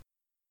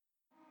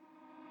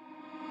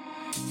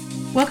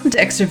Welcome to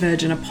Extra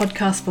Virgin, a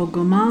podcast for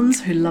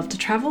gourmands who love to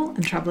travel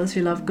and travellers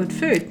who love good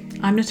food.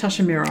 I'm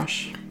Natasha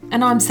Mirosh.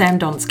 And I'm Sam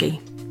Donsky.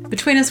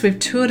 Between us, we've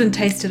toured and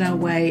tasted our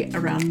way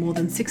around more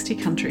than 60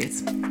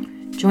 countries.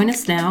 Join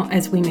us now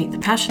as we meet the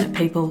passionate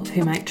people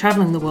who make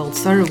travelling the world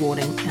so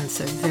rewarding and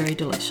so very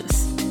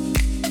delicious.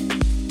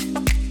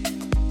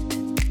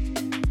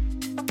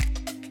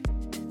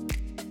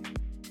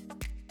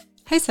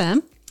 Hey,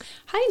 Sam.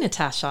 Hey,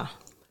 Natasha.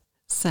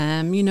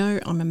 Sam, you know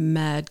I'm a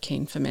mad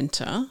keen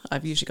fermenter.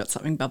 I've usually got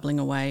something bubbling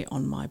away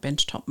on my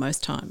benchtop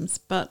most times,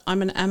 but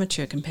I'm an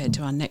amateur compared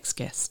to our next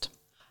guest.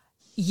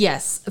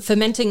 Yes,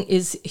 fermenting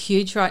is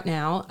huge right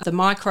now. The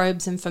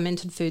microbes in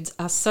fermented foods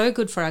are so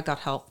good for our gut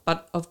health,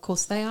 but of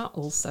course they are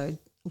also,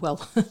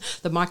 well,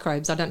 the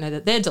microbes, I don't know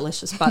that they're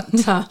delicious, but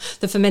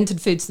the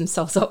fermented foods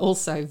themselves are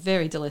also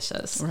very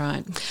delicious.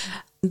 Right.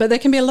 But there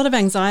can be a lot of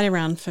anxiety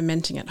around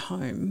fermenting at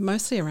home,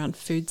 mostly around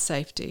food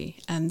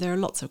safety, and there are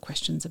lots of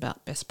questions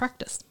about best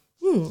practice.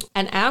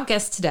 And our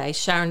guest today,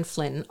 Sharon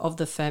Flynn of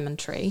the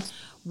Fermentary,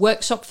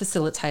 workshop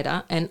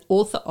facilitator and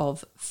author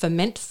of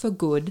Ferment for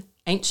Good,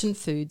 Ancient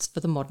Foods for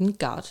the Modern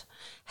Gut,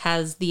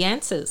 has the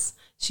answers.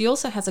 She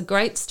also has a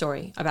great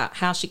story about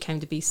how she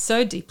came to be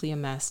so deeply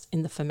immersed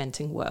in the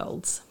fermenting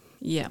worlds.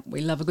 Yeah,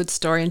 we love a good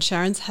story, and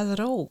Sharon's has it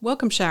all.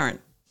 Welcome, Sharon.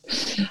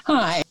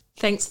 Hi.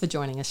 Thanks for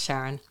joining us,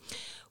 Sharon.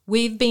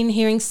 We've been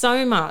hearing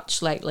so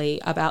much lately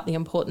about the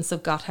importance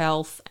of gut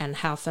health and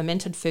how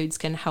fermented foods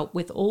can help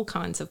with all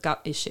kinds of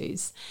gut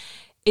issues.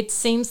 It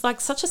seems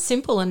like such a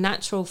simple and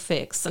natural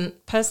fix, and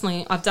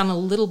personally, I've done a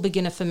little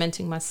beginner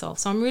fermenting myself,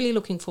 so I'm really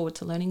looking forward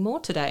to learning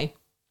more today.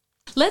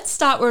 Let's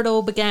start where it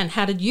all began.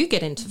 How did you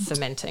get into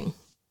fermenting?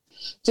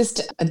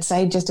 I'd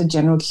say just a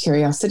general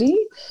curiosity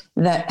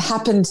that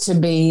happened to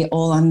be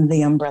all under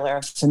the umbrella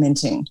of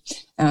fermenting.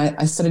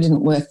 I sort of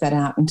didn't work that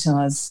out until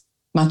I was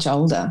much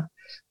older.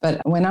 But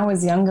when I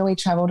was younger, we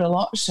travelled a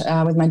lot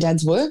with my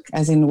dad's work,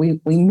 as in we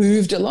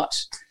moved a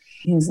lot.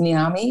 He was in the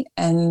army.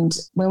 And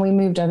when we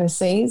moved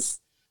overseas,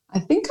 I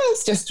think I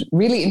was just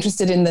really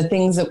interested in the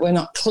things that were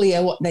not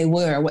clear what they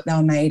were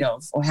made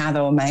of, or how they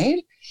were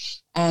made.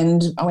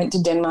 And I went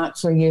to Denmark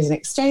for a year as an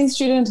exchange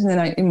student. And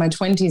then in my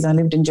 20s, I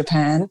lived in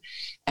Japan.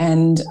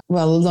 And,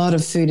 well, a lot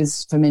of food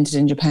is fermented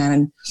in Japan.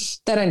 And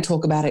they don't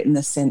talk about it in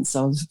the sense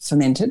of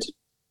fermented.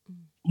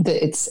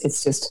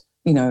 It's just,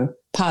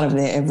 part of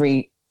their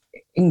every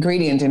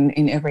ingredient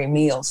in every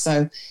meal.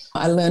 So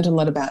I learned a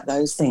lot about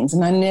those things,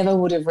 and I never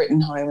would have written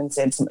home and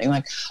said something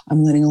like,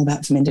 I'm learning all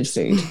about fermented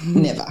food.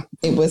 Never.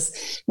 It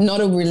was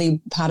not a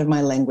really part of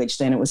my language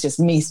then. It was just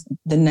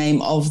the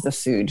name of the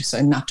food.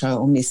 So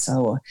natto or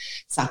miso or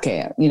sake,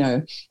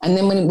 And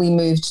then when we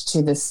moved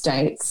to the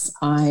States,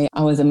 I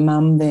was a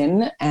mum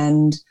then,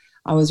 and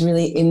I was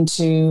really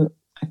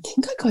I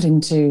got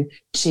into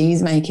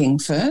cheese making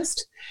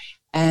first,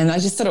 and I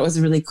just thought it was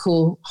a really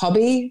cool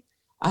hobby.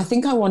 I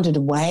think I wanted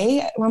whey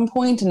at one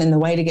point, and then the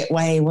way to get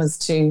whey was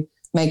to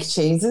make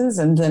cheeses,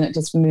 and then it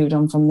just moved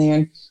on from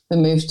there. We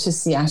moved to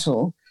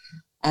Seattle,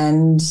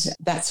 and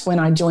that's when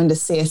I joined a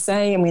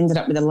CSA, and we ended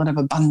up with a lot of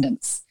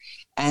abundance.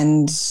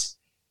 And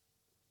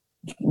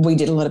we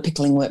did a lot of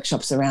pickling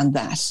workshops around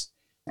that.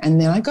 And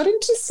then I got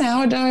into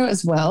sourdough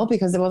as well,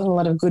 because there wasn't a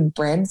lot of good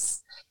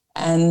breads.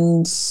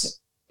 And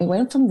it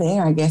went from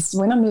there, I guess.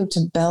 When I moved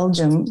to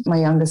Belgium, my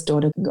youngest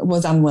daughter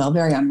was unwell,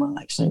 very unwell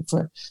actually,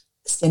 for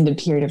extended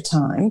period of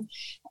time.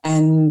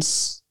 And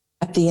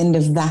at the end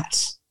of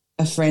that,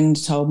 a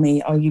friend told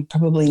me, you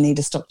probably need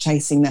to stop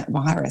chasing that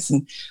virus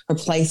and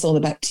replace all the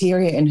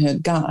bacteria in her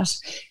gut,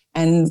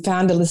 and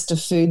found a list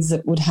of foods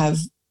that would have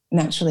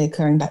naturally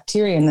occurring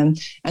bacteria in them.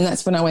 And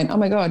that's when I went, oh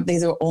my God,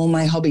 these are all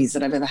my hobbies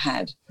that I've ever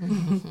had.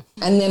 And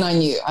then I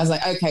knew. I was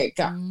like, okay,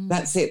 go,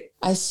 that's it.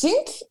 I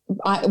think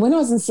when I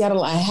was in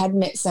Seattle, I had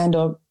met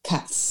Sandor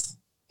Katz,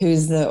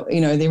 who's the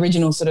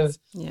original sort of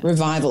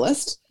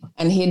revivalist.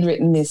 And he had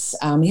written this,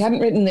 he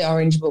hadn't written the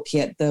Orange Book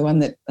yet, the one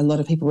that a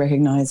lot of people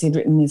recognize. He'd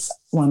written this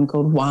one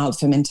called Wild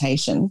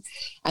Fermentation.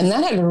 And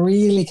that had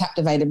really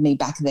captivated me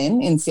back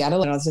then in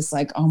Seattle. And I was just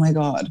like, oh my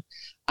God,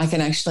 I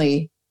can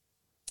actually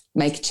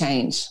make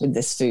change with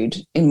this food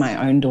in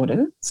my own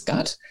daughter's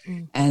gut.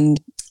 And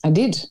I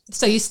did.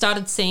 So you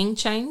started seeing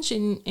change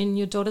in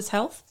your daughter's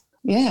health?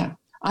 Yeah.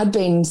 I'd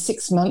been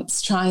 6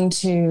 months trying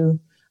to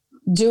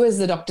do as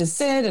the doctors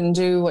said and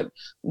do what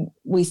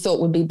we thought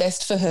would be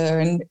best for her,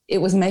 and it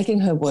was making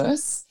her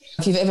worse.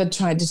 If you've ever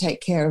tried to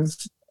take care of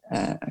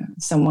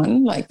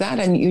someone like that,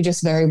 and you're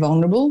just very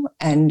vulnerable,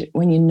 and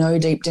when you know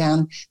deep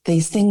down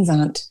these things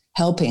aren't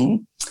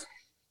helping,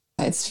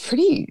 it's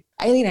pretty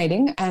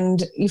alienating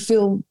and you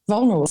feel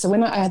vulnerable. So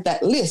when I had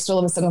that list, all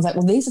of a sudden I was like,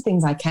 well, these are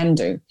things I can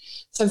do.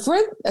 So for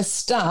a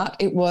start,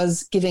 it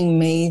was giving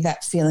me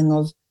that feeling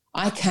of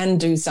I can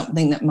do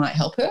something that might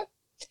help her.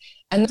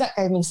 And that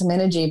gave me some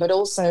energy, but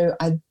also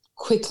I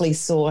quickly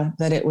saw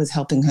that it was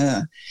helping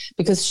her,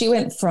 because she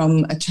went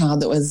from a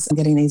child that was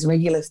getting these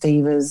regular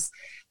fevers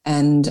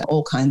and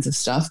all kinds of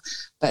stuff,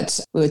 but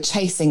we were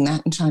chasing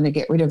that and trying to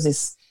get rid of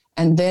this.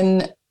 And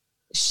then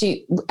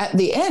at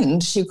the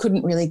end, she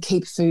couldn't really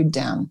keep food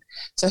down.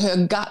 So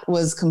her gut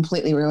was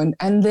completely ruined.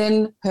 And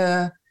then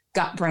her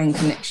gut-brain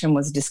connection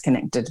was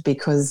disconnected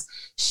because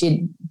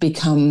she'd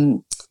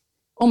become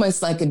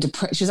almost like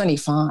she was only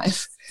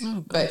 5.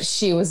 Oh, but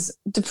she was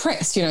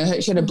depressed. She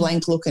had a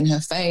blank look in her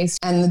face,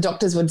 and the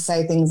doctors would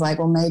say things like,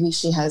 well, maybe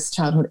she has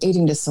childhood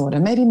eating disorder.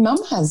 Maybe mum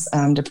has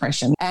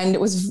depression. And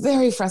it was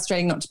very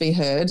frustrating not to be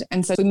heard.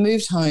 And so we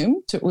moved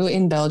home. We were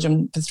in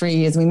Belgium for 3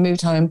 years. We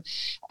moved home,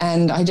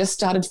 and I just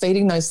started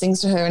feeding those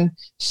things to her, and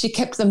she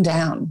kept them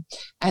down.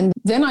 And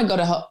then I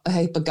got a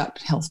heap of gut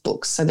health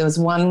books. So there was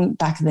one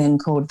back then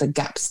called The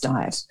GAPS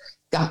Diet,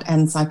 Gut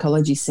and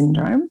Psychology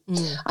Syndrome.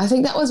 I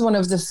think that was one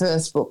of the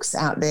first books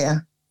out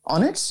there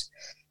on it.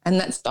 And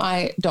that's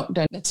by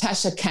Dr.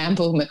 Natasha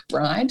Campbell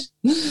McBride.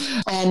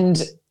 And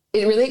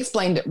it really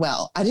explained it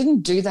well. I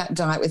didn't do that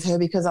diet with her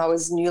because I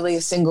was newly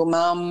a single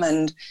mum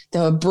and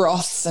there were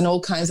broths and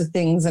all kinds of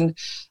things. And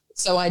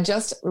so I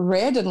just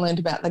read and learned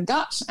about the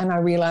gut, and I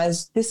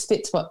realised this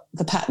fits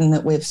the pattern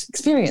that we've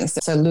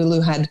experienced. So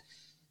Lulu had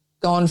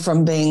gone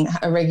from being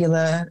a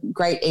regular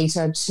great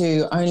eater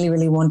to only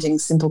really wanting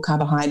simple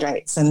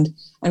carbohydrates and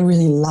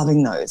really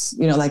loving those,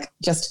 like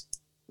just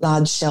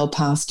large shell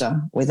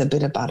pasta with a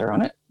bit of butter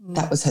on it.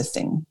 That was her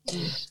thing.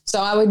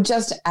 So I would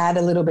just add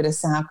a little bit of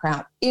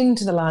sauerkraut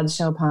into the large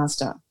shell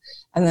pasta,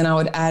 and then I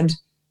would add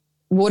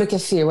water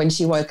kefir when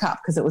she woke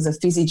up because it was a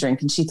fizzy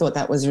drink, and she thought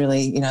that was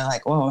really,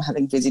 like, oh, I'm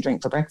having fizzy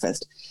drink for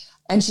breakfast.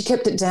 And she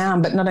kept it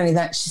down, but not only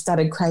that, she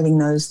started craving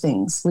those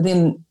things.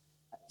 Within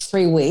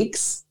 3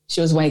 weeks,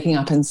 she was waking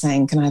up and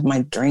saying, can I have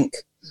my drink?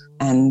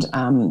 And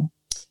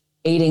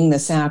eating the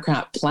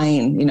sauerkraut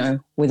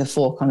plain, with a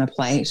fork on a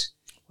plate.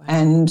 Wow.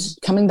 And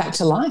coming back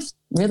to life,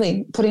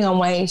 really putting on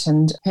weight,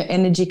 and her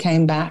energy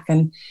came back,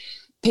 and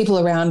people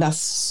around us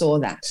saw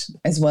that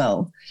as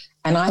well.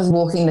 And I was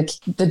walking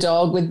the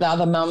dog with the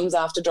other mums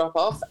after drop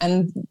off,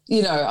 and,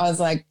 I was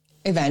like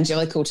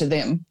evangelical to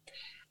them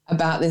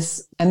about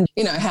this, and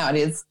how it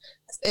is.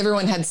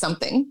 Everyone had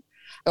something,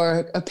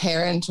 or a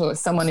parent or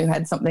someone who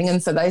had something.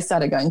 And so they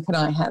started going, can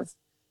I have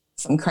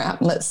some crap?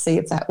 And let's see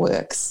if that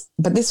works.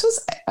 But this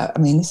was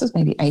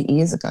maybe 8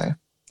 years ago.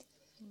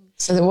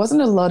 So there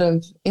wasn't a lot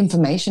of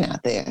information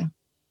out there,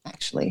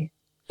 actually.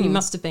 You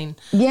must have been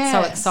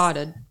so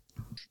excited.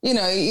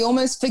 You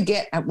almost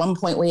forget at one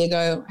point where you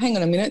go, hang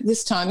on a minute,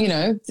 this time,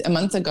 a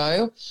month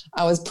ago,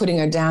 I was putting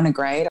her down a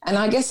grade. And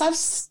I guess I've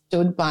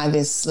stood by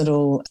this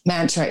little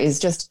mantra, is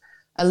just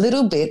a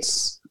little bit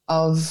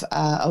of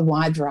a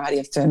wide variety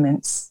of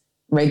ferments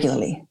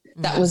regularly.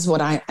 That was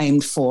what I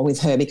aimed for with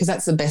her, because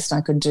that's the best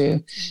I could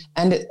do.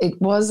 And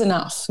it was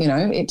enough,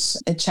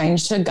 it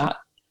changed her gut.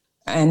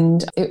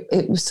 And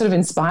it sort of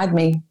inspired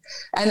me.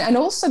 And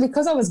also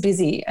because I was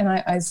busy and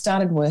I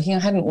started working. I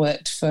hadn't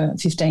worked for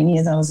 15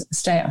 years. I was a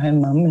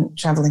stay-at-home mum and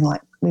travelling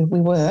like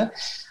we were.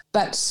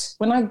 But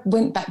when I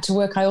went back to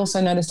work, I also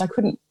noticed I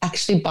couldn't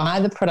actually buy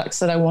the products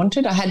that I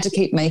wanted. I had to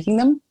keep making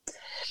them.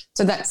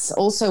 So that's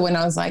also when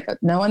I was like,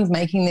 no one's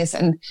making this.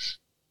 And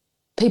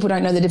people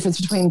don't know the difference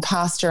between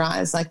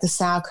pasteurised, like the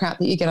sauerkraut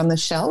that you get on the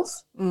shelf,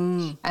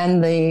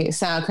 and the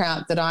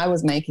sauerkraut that I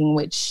was making,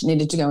 which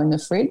needed to go in the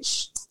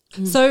fridge.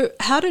 So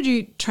how did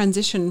you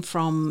transition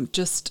from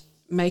just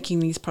making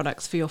these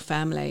products for your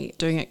family,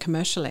 doing it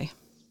commercially?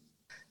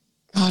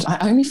 God,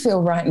 I only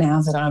feel right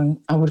now that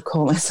I would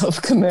call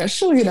myself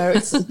commercial.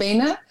 It's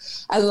been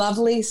a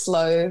lovely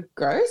slow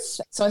growth.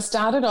 So I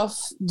started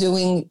off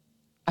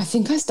I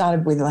think I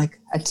started with like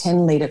a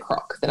 10-litre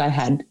crock that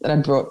I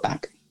brought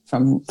back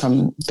from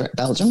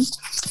Belgium.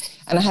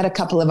 And I had a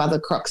couple of other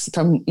crocks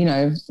from,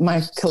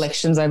 my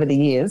collections over the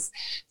years.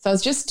 So I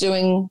was just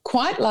doing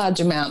quite large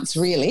amounts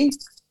really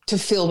to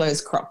fill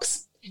those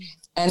crocks.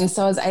 And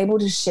so I was able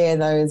to share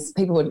those.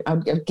 I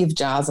would give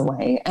jars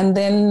away. And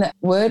then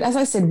word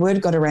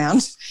got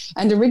around.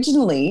 And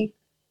originally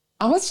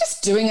I was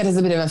just doing it as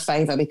a bit of a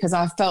favour because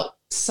I felt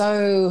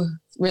so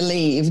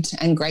relieved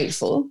and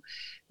grateful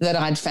that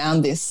I'd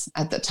found this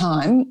at the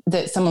time,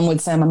 that someone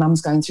would say, my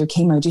mum's going through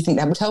chemo, do you think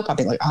that would help? I'd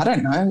be like, I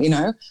don't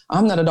know,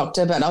 I'm not a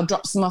doctor, but I'll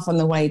drop some off on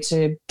the way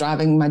to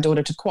driving my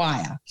daughter to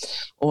choir,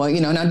 or,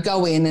 and I'd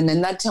go in and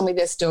then they'd tell me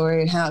their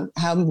story and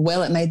how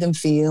well it made them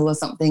feel or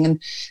something.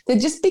 And there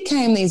just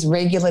became these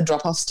regular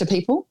drop-offs to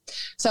people.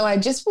 So I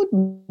just would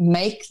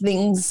make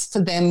things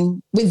for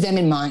them with them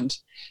in mind.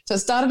 So it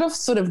started off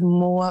sort of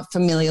more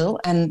familial,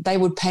 and they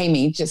would pay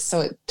me just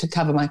to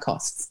cover my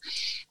costs.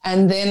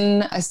 And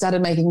then I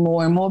started making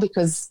more and more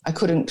because I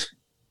couldn't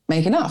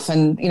make enough.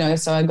 And,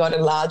 so I got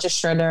a larger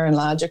shredder and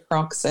larger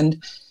crocks,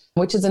 and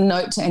which is a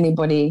note to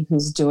anybody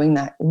who's doing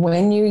that.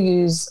 When you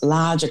use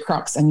larger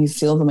crocks and you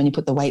fill them and you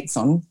put the weights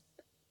on,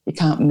 you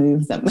can't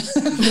move them.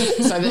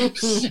 So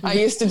I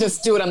used to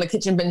just do it on the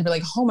kitchen bench and be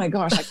like, oh my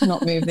gosh, I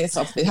cannot move this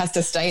off. It has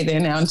to stay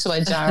there now until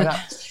I jar it up.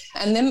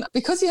 And then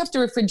because you have to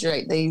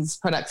refrigerate these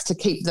products to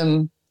keep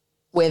them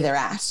where they're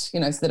at,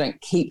 so they don't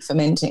keep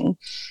fermenting.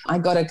 I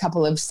got a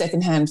couple of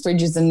secondhand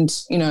fridges and,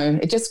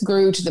 it just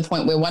grew to the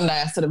point where one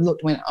day I sort of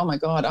looked and went, oh my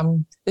God,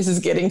 this is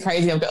getting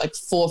crazy. I've got like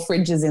 4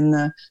 fridges in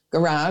the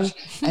garage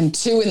and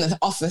 2 in the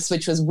office,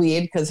 which was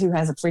weird because who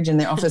has a fridge in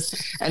their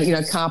office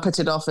and,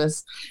 carpeted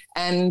office.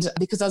 And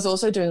because I was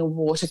also doing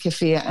water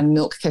kefir and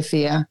milk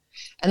kefir.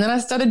 And then I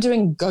started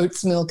doing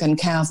goat's milk and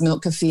cow's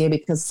milk kefir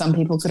because some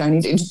people could only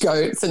do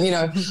goats. And,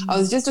 I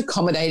was just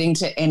accommodating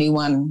to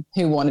anyone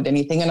who wanted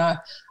anything. And I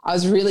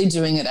was really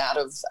doing it out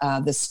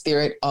of the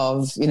spirit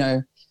of,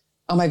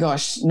 oh my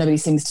gosh, nobody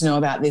seems to know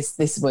about this.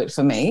 This worked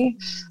for me.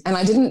 And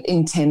I didn't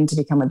intend to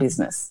become a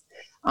business.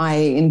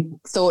 I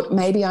thought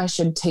maybe I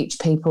should teach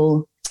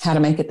people how to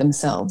make it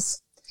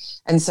themselves.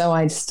 And so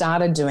I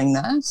started doing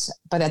that.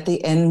 But at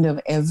the end of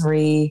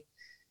every,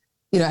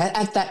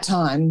 at that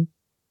time,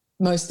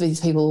 most of these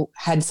people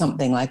had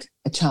something like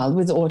a child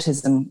with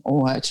autism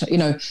or,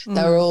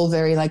 they were all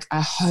very like,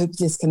 I hope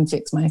this can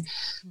fix my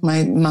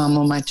mum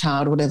or my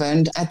child or whatever.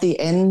 And at the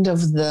end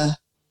of the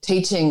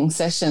teaching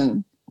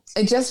session,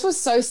 it just was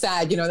so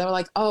sad. They were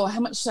like, oh, how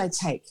much should I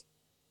take?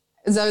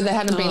 As though they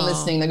hadn't been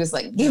listening. They're just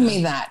like, give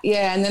me that.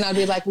 Yeah. And then I'd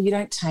be like, well, you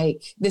don't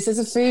take. This is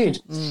a food.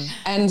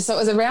 And so it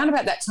was around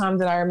about that time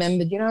that I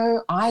remembered,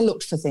 I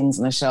looked for things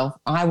on the shelf.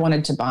 I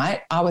wanted to buy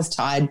it. I was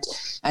tired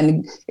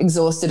and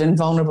exhausted and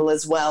vulnerable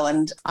as well.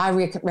 And I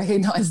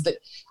recognized that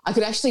I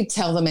could actually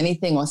tell them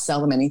anything or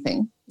sell them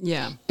anything.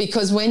 Yeah.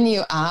 Because when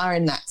you are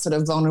in that sort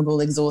of vulnerable,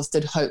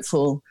 exhausted,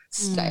 hopeful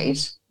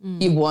state,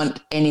 you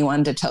want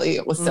anyone to tell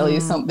you or sell you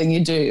something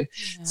you do.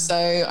 Yeah.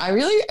 So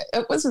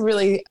it was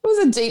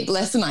a deep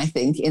lesson, I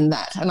think, in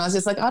that. And I was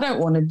just like, I don't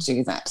want to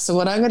do that. So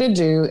what I'm going to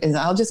do is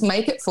I'll just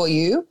make it for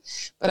you,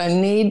 but I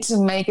need to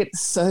make it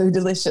so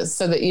delicious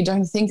so that you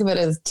don't think of it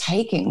as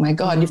taking. My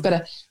God, you've got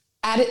to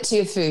add it to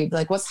your food.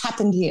 Like what's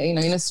happened here,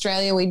 in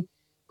Australia, we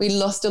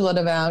lost a lot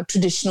of our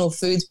traditional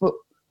foods, but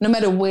no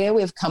matter where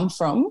we've come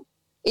from,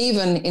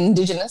 even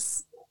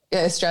Indigenous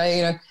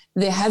Australia,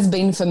 there has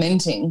been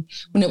fermenting.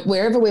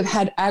 Wherever we've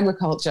had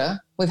agriculture,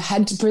 we've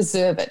had to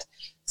preserve it.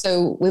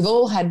 So we've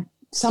all had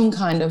some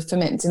kind of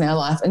ferment in our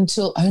life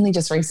until only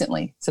just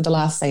recently, so the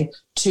last, say,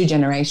 2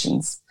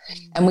 generations.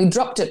 And we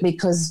dropped it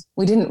because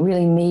we didn't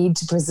really need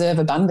to preserve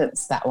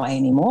abundance that way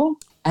anymore.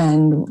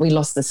 And we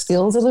lost the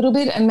skills a little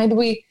bit. And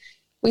maybe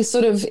we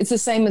sort of, it's the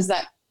same as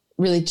that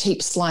really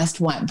cheap sliced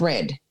white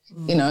bread.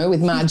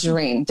 With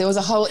margarine. There was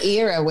a whole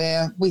era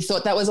where we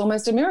thought that was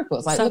almost a miracle.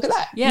 It's like, look at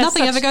that. Yeah,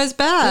 nothing ever goes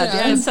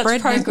bad. Such bread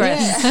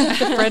progress.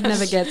 The bread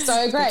never gets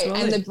so great.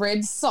 And the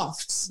bread's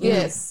soft.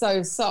 Yes,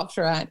 so soft,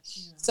 right?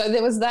 So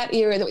there was that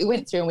era that we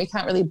went through and we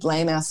can't really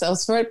blame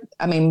ourselves for it.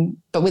 I mean,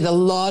 but with a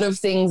lot of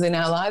things in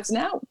our lives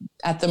now,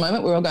 at the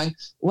moment, we're all going,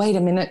 wait a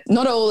minute,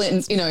 not all,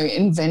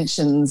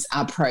 inventions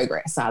are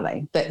progress, are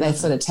they? They're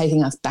sort of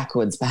taking us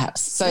backwards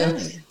perhaps. So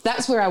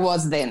that's where I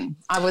was then.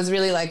 I was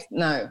really like,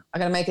 no, I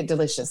got to make it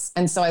delicious.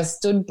 And so I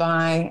stood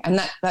by, and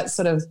that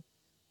sort of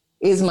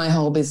is my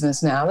whole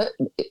business now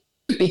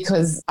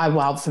because I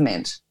wild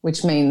ferment,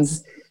 which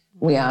means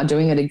we are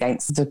doing it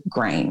against the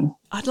grain.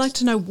 I'd like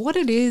to know what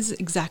it is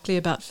exactly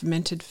about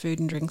fermented food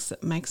and drinks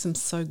that makes them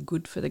so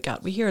good for the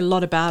gut. We hear a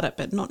lot about it,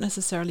 but not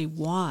necessarily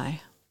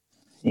why.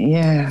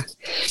 Yeah.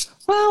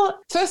 Well,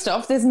 first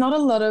off, there's not a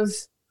lot of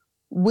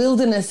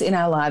wilderness in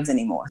our lives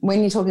anymore.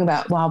 When you're talking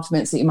about wild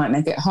ferments that you might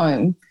make at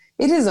home,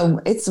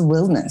 it's a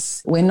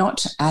wilderness. We're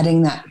not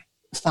adding that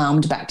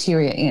farmed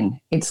bacteria in.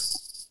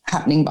 It's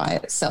happening by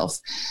itself.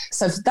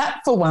 So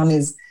that, for one,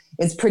 is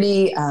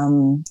pretty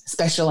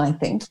special, I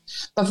think.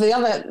 But for the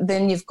other,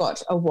 then you've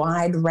got a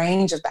wide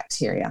range of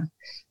bacteria.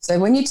 So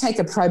when you take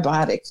a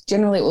probiotic,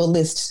 generally it will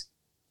list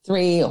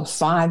 3 or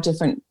 5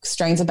 different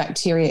strains of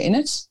bacteria in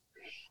it.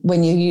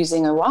 When you're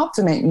using a wild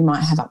ferment, you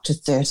might have up to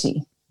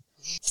 30.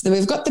 So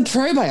we've got the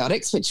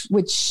probiotics,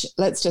 which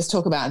let's just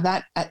talk about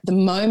that. At the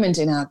moment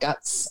in our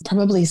guts,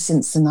 probably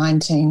since the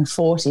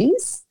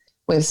 1940s,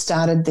 we've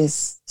started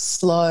this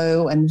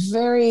slow and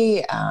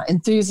very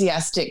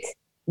enthusiastic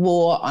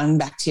war on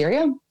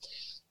bacteria.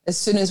 As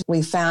soon as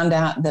we found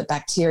out that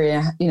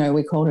bacteria,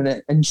 we called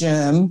it a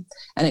germ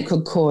and it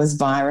could cause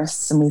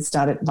viruses, and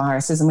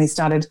we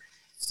started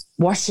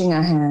washing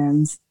our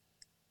hands,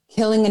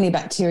 killing any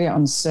bacteria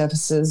on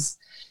surfaces,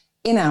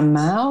 in our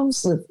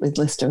mouths with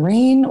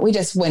Listerine. We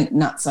just went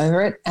nuts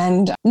over it,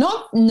 and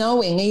not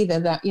knowing either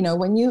that,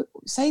 when you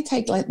say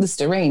take like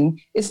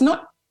Listerine, it's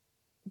not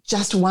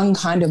just one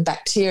kind of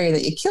bacteria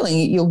that you're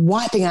killing. You're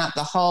wiping out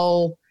the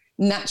whole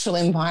natural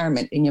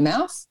environment in your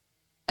mouth,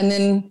 and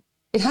then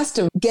it has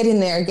to get in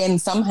there again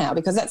somehow,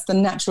 because that's the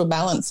natural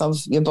balance of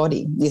your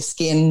body, your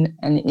skin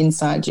and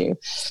inside you,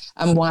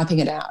 wiping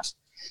it out.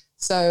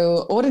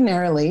 So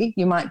ordinarily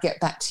you might get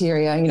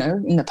bacteria,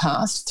 in the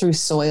past through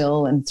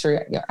soil and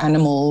through your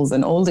animals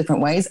and all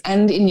different ways,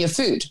 and in your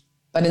food.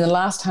 But in the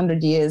last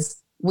 100 years,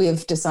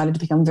 we've decided to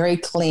become very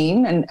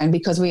clean. And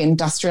because we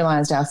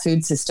industrialized our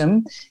food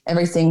system,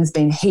 everything's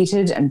been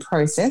heated and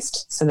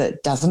processed so that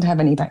it doesn't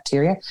have any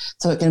bacteria.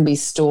 So it can be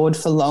stored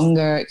for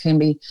longer. It can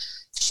be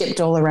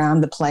shipped all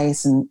around the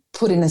place and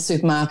put in a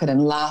supermarket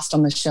and last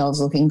on the shelves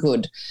looking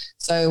good.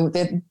 So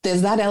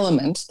there's that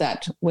element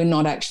that we're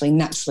not actually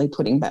naturally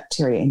putting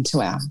bacteria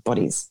into our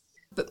bodies.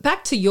 But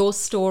back to your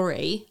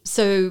story.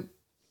 So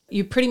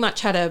you pretty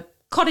much had a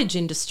cottage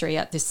industry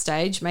at this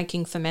stage,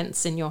 making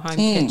ferments in your home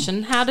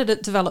kitchen. How did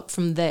it develop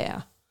from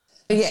there?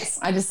 Yes,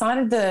 I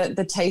decided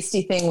the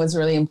tasty thing was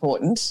really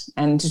important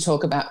and to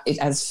talk about it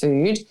as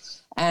food.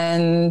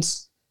 And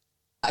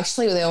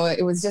actually,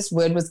 it was just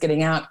word was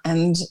getting out.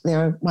 And there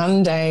were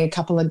one day, a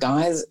couple of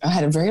guys, I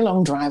had a very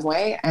long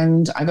driveway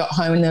and I got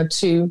home and there were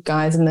two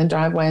guys in the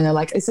driveway and they're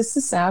like, is this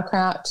the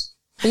sauerkraut?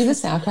 Are you the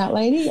sauerkraut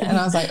lady? And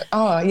I was like,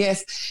 oh,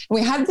 yes. And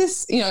we had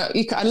this,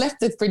 I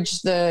left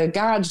the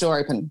garage door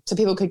open so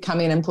people could come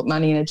in and put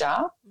money in a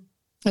jar.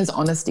 It was an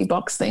honesty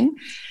box thing.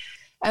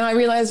 And I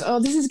realized,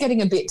 this is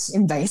getting a bit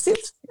invasive.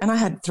 And I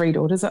had 3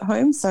 daughters at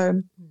home.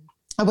 So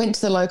I went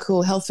to the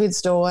local health food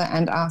store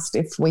and asked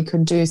if we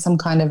could do some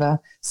kind of a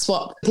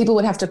swap. People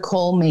would have to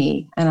call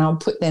me and I'll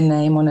put their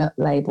name on a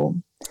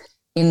label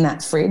in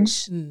that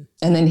fridge. And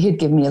then he'd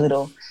give me a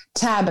little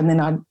tab and then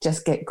I'd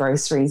just get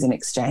groceries in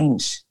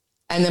exchange.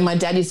 And then my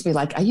dad used to be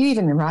like, are you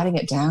even writing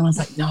it down? I was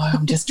like, no,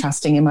 I'm just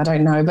trusting him. I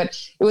don't know. But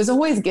it was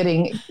always got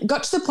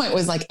to the point where it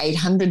was like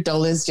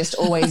 $800 just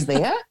always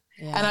there.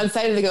 Yeah. And I'd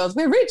say to the girls,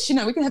 we're rich,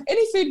 we can have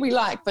any food we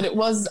like. But it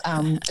was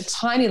a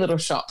tiny little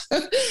shop.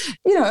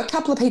 A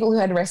couple of people who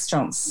had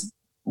restaurants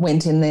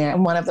went in there.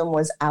 And one of them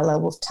was Alla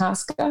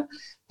Wolf-Tasker,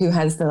 who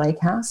has the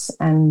Lake House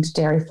and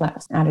Dairy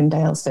Flats out in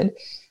Dalesford.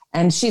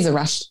 And she's a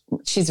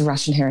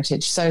Russian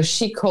heritage. So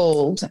she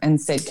called and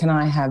said, can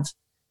I have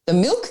the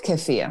milk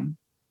kefir?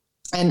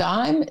 And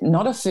I'm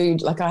not a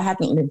food, I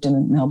hadn't lived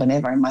in Melbourne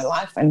ever in my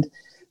life and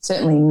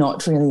certainly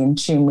not really in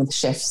tune with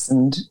chefs,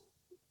 and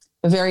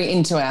we're very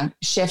into our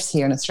chefs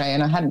here in Australia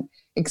and I hadn't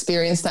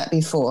experienced that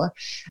before.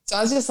 So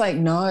I was just like,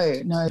 no,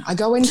 I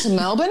go into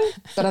Melbourne,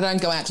 but I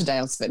don't go out to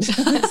Dalesford.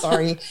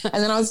 Sorry.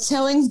 And then I was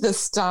telling the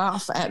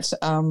staff at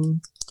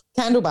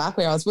Candlebark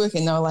where I was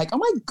working, they were like, oh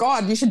my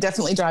God, you should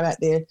definitely drive out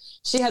there.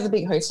 She has a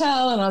big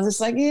hotel. And I was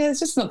just like, yeah, it's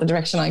just not the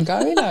direction I go,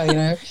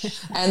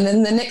 And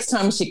then the next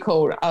time she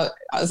called, I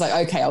was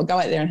like, okay, I'll go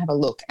out there and have a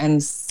look.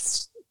 And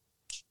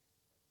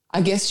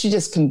I guess she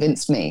just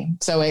convinced me.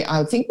 So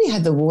I think we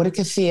had the water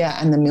kefir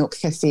and the milk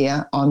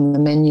kefir on the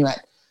menu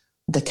at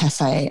the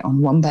cafe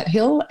on Wombat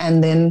Hill.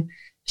 And then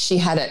she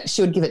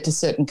would give it to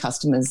certain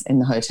customers in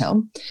the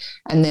hotel.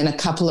 And then a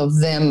couple of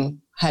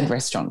them had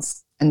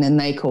restaurants. And then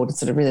they called and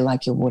sort of really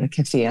like your water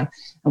kefir.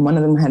 And one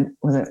of them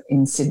was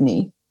in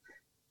Sydney.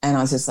 And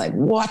I was just like,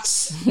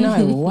 what?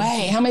 No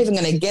way. How am I even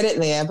going to get it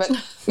there? But,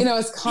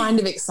 it's kind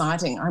of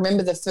exciting. I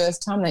remember the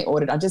first time they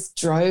ordered, I just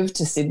drove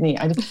to Sydney.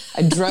 I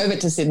drove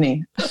it to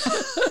Sydney.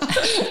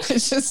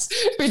 It's just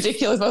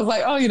ridiculous. I was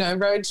like,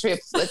 road trip,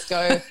 let's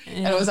go. Yeah.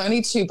 And it was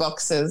only 2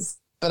 boxes,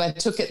 but I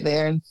took it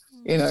there and,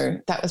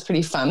 that was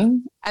pretty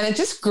fun. And it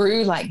just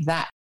grew like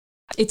that.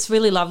 It's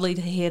really lovely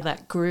to hear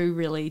that grew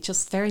really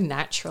just very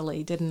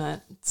naturally, didn't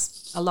it?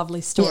 It's a lovely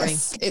story.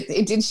 Yes,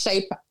 it did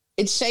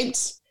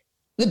shaped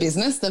the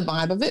business, the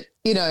vibe of it,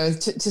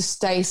 to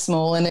stay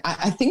small. And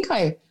I think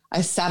I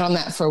sat on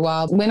that for a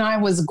while. When I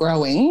was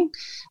growing,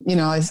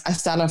 I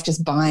started off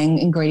just buying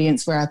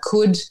ingredients where I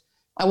could.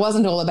 I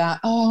wasn't all about,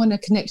 and a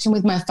connection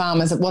with my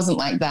farmers. It wasn't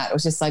like that. It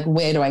was just like,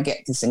 where do I get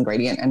this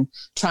ingredient and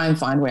try and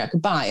find where I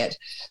could buy it.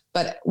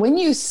 But when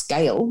you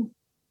scale,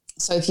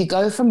 so if you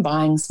go from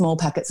buying small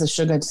packets of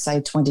sugar to,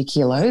 say, 20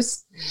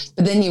 kilos,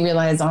 but then you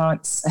realise,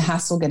 it's a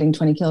hassle getting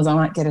 20 kilos, I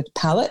might get a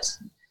pallet,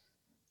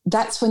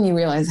 that's when you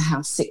realise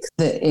how sick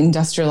the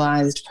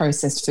industrialised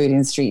processed food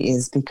industry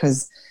is,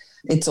 because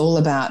it's all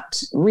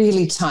about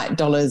really tight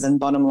dollars and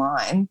bottom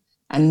line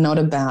and not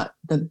about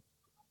the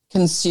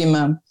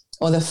consumer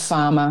or the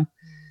farmer.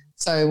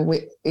 So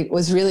it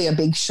was really a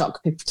big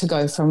shock to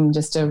go from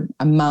just a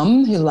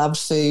mum who loved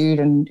food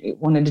and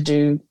wanted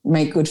to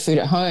make good food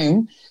at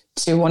home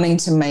to wanting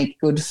to make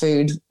good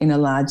food in a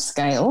large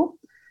scale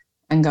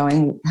and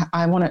going,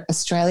 I want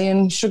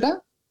Australian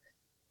sugar,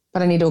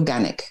 but I need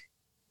organic.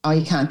 Oh,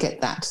 you can't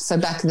get that. So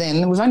back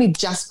then, we've only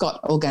just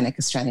got organic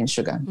Australian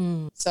sugar.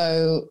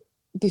 So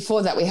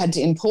before that, we had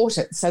to import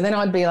it. So then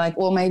I'd be like,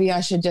 well, maybe I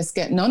should just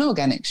get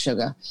non-organic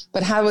sugar.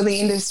 But how will the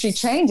industry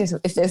change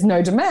if there's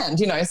no demand?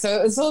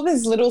 So it's all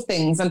these little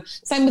things. And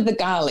same with the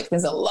garlic.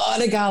 There's a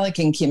lot of garlic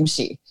in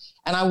kimchi.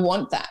 And I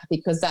want that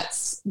because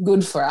that's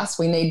good for us.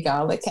 We need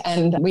garlic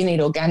and we need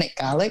organic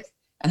garlic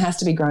and has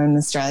to be grown in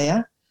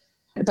Australia.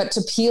 But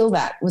to peel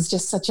that was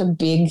just such a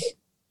big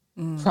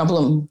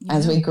problem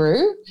as we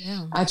grew.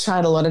 Yeah. I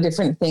tried a lot of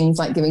different things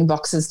like giving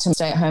boxes to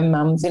stay-at-home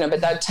mums,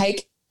 but they'd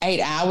take 8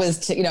 hours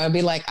to, it'd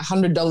be like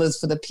 $100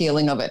 for the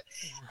peeling of it.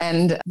 Yeah.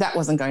 And that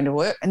wasn't going to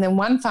work. And then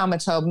one farmer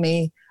told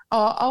me,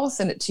 I'll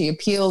send it to you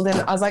peeled. And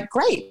I was like,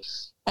 great.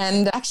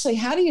 And actually,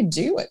 how do you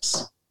do it?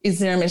 Is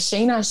there a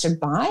machine I should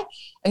buy?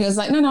 And he was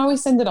like, no, we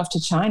send it off to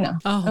China.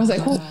 I was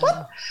like, well,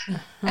 what?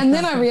 And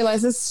then I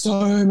realized there's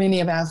so many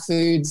of our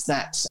foods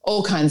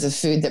all kinds of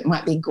food that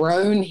might be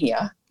grown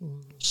here,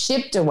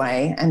 shipped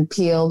away and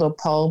peeled or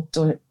pulped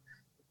or,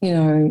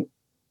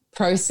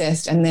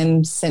 processed, and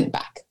then sent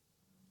back.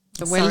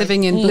 So we're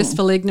living in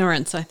blissful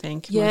ignorance, I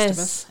think, yes, most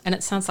of us. And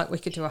it sounds like we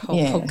could do a whole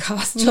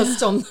podcast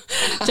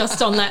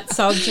just on that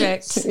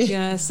subject.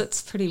 Yes,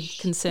 it's pretty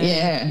concerning.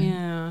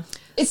 Yeah.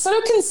 It's sort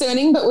of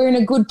concerning, but we're in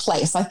a good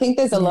place. I think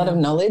there's a lot of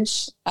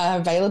knowledge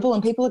available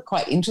and people are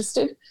quite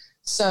interested.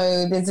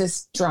 So there's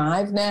this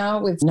drive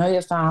now with Know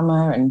Your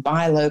Farmer and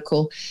Buy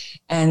Local.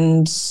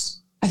 And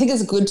I think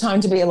it's a good time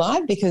to be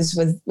alive because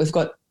we've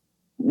got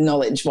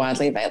knowledge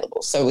widely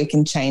available, so we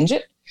can change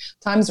it.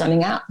 Time's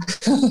running out.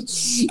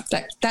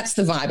 That's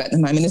the vibe at the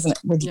moment, isn't it?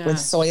 With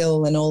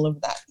soil and all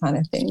of that kind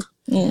of thing.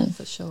 Yeah,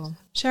 for sure.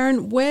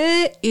 Sharon,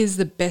 where is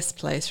the best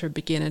place for a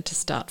beginner to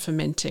start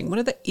fermenting? What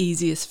are the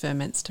easiest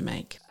ferments to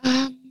make?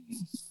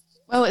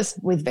 Well, it's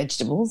with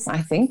vegetables, I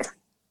think.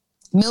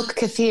 Milk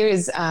kefir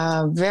is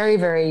very,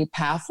 very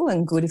powerful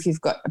and good if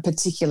you've got a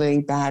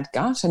particularly bad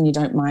gut and you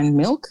don't mind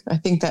milk. I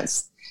think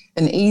that's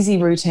an easy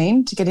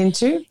routine to get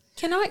into.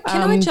 Can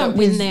I jump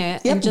in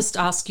there and just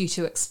ask you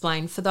to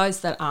explain, for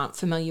those that aren't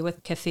familiar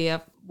with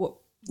kefir, what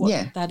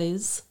that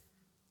is?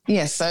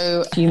 Yeah,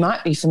 so you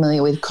might be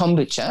familiar with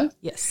kombucha.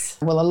 Yes.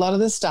 Well, a lot of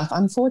the stuff,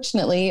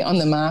 unfortunately, on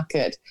the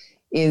market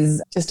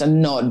is just a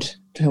nod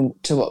to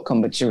what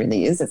kombucha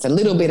really is. It's a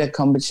little bit of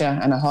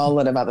kombucha and a whole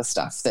lot of other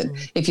stuff that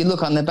if you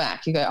look on the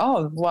back, you go,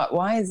 oh,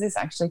 why is this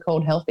actually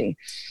called healthy?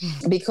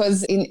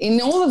 Because in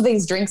all of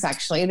these drinks,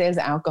 actually, there's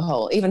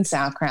alcohol, even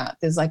sauerkraut.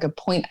 There's like a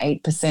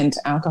 0.8%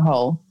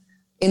 alcohol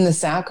in the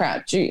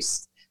sauerkraut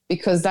juice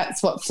because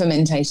that's what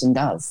fermentation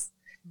does.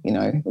 You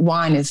know,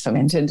 wine is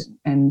fermented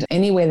and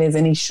anywhere there's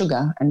any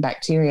sugar and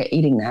bacteria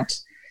eating that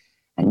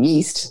and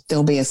yeast,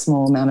 there'll be a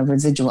small amount of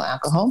residual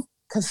alcohol.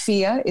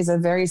 Kefir is a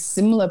very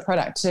similar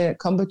product to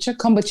kombucha.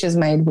 Kombucha is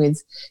made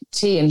with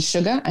tea and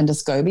sugar and a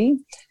SCOBY,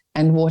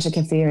 and water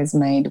kefir is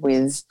made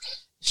with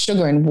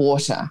sugar and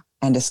water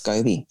and a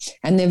SCOBY.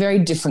 And they're very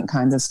different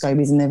kinds of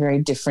SCOBYs and they're very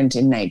different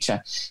in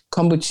nature.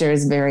 Kombucha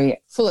is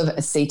very full of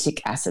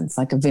acetic acids,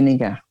 like a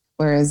vinegar,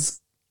 whereas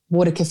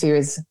water kefir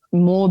is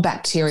more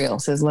bacterial.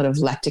 So there's a lot of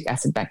lactic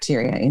acid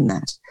bacteria in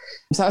that.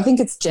 So I think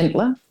it's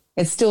gentler.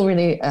 It's still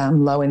really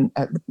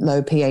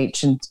low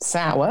pH and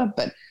sour,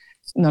 but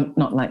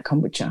not like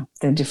kombucha.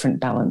 They're different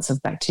balance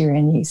of bacteria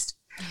and yeast.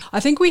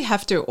 I think we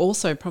have to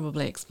also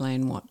probably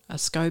explain what a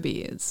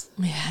SCOBY is.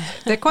 Yeah.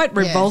 They're quite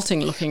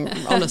revolting looking,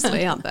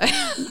 honestly, aren't they?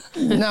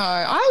 No,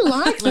 I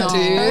like them.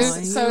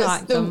 So you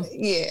like them.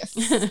 Yes.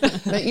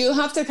 But you'll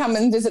have to come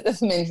and visit the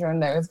fermenter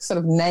and they've sort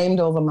of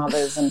named all the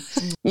mothers and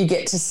you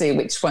get to see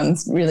which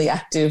one's really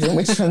active and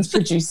which one's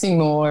producing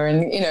more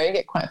and, you know, you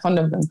get quite fond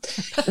of them.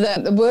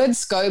 The word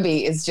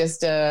SCOBY is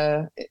just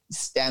it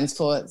stands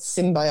for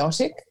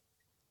symbiotic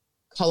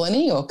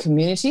colony or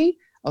community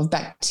of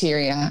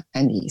bacteria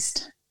and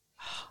yeast.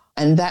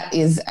 And that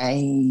is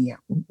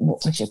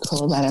what would you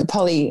call that? A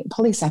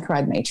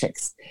polysaccharide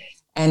matrix.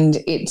 And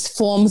it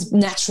forms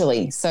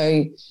naturally.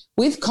 So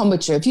with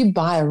kombucha, if you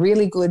buy a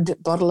really good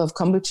bottle of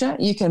kombucha,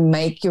 you can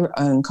make your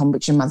own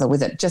kombucha mother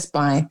with it just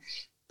by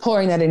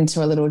pouring that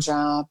into a little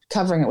jar,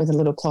 covering it with a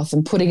little cloth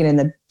and putting it in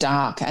the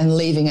dark and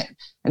leaving it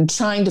and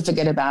trying to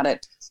forget about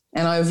it.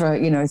 And over,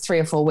 3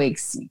 or 4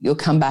 weeks, you'll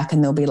come back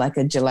and there'll be like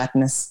a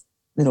gelatinous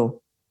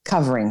little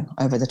covering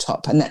over the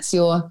top. And that's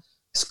your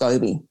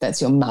SCOBY.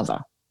 That's your mother.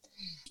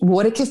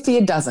 Water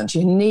kefir doesn't.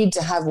 You need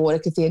to have water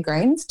kefir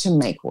grains to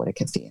make water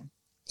kefir.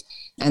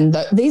 And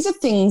these are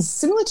things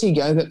similar to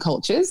yogurt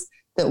cultures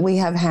that we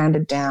have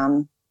handed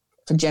down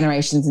for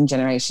generations and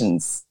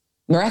generations,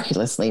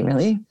 miraculously,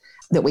 really,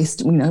 that we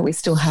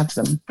still have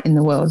them in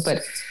the world.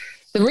 But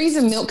the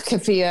reason milk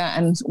kefir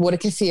and water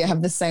kefir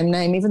have the same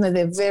name, even though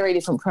they're very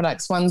different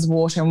products, one's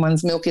water and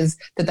one's milk, is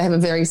that they have a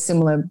very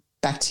similar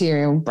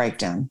bacterial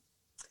breakdown.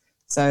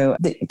 So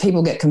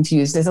people get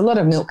confused. There's a lot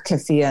of milk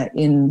kefir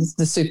in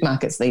the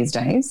supermarkets these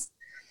days.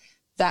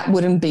 That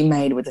wouldn't be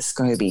made with a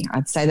SCOBY.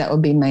 I'd say that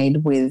would be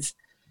made with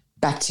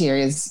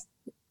bacteria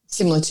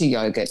similar to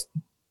yogurt.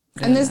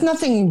 Yeah. And there's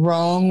nothing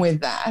wrong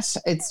with that.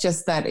 It's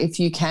just that if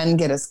you can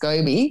get a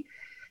SCOBY,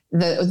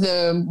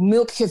 the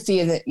milk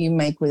kefir that you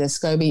make with a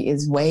SCOBY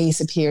is way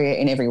superior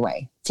in every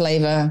way.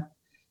 Flavour,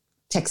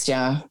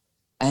 texture,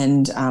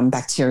 and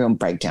bacterial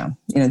breakdown.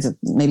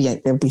 Maybe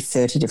there'll be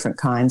 30 different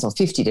kinds or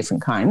 50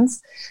 different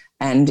kinds,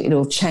 and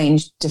it'll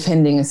change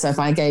depending. So if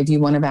I gave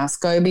you one of our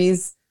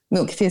SCOBYs,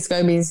 milk kefir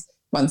SCOBYs,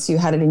 once you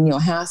had it in your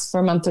house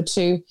for a month or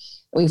two,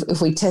 if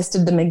we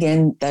tested them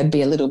again, they'd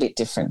be a little bit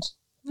different.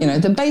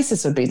 The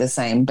basis would be the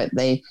same, but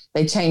they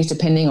change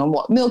depending on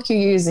what milk you're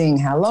using,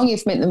 how long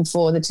you've fermented them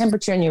for, the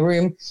temperature in your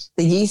room,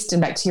 the yeast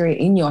and bacteria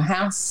in your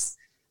house,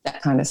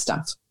 that kind of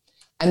stuff.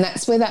 And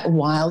that's where that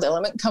wild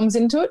element comes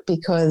into it,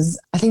 because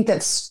I think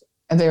it's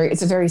a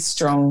very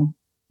strong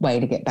way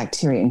to get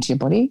bacteria into your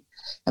body.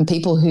 And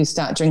people who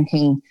start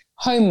drinking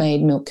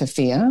homemade milk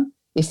kefir,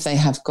 if they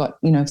have got,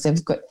 if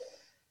they've got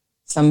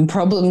some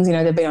problems,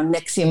 they've been on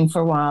Nexium for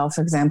a while,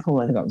 for example,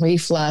 or they've got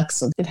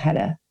reflux, or they've had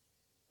a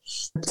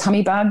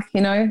tummy bug,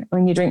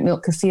 when you drink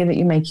milk kefir that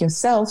you make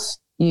yourself,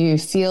 you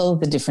feel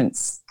the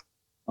difference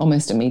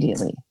almost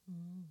immediately.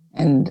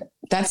 And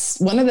that's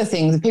one of the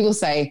things that people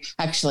say,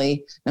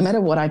 actually, no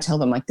matter what I tell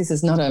them, like, this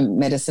is not a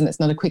medicine, it's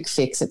not a quick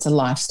fix, it's a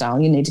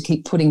lifestyle. You need to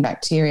keep putting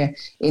bacteria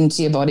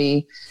into your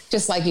body.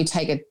 Just like you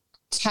take a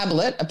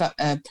tablet, a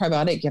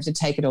probiotic, you have to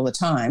take it all the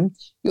time.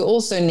 You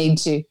also need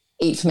to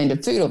eat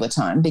fermented food all the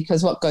time,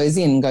 because what goes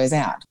in goes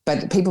out.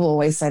 But people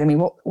always say to me,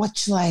 what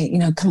should I,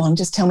 come on,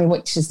 just tell me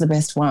which is the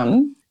best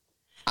one.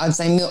 I'd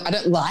say milk. I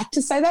don't like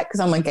to say that because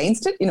I'm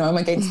against it. I'm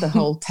against the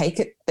whole take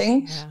it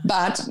thing. Yeah.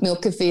 But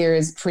milk kefir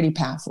is pretty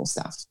powerful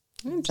stuff.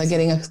 So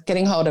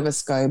getting hold of a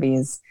SCOBY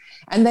is,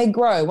 and they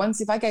grow.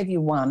 If I gave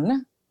you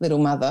one little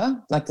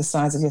mother, like the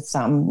size of your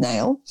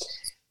thumbnail,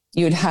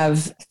 you'd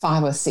have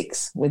 5 or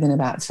 6 within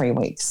about 3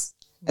 weeks.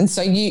 And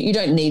so you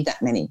don't need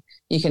that many.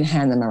 You can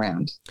hand them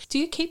around. Do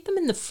you keep them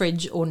in the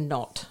fridge or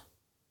not?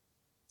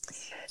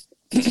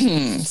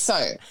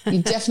 So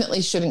you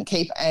definitely shouldn't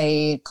keep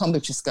a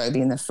kombucha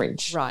SCOBY in the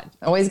fridge. Right.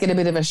 I always get a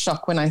bit of a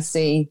shock when I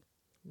see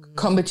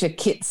kombucha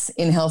kits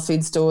in health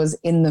food stores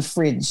in the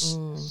fridge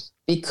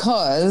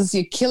because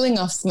you're killing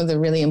off some of the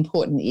really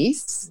important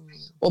yeasts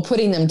or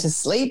putting them to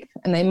sleep,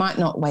 and they might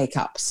not wake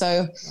up.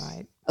 So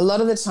a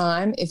lot of the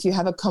time, if you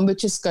have a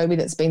kombucha SCOBY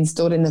that's been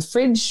stored in the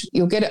fridge,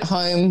 you'll get it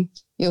home,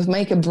 you'll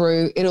make a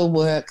brew, it'll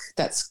work,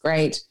 that's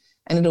great,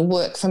 and it'll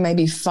work for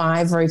maybe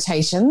 5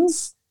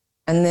 rotations.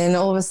 And then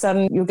all of a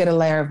sudden you'll get a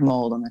layer of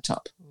mold on the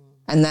top.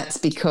 And that's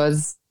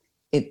because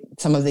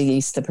some of the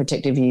yeast, the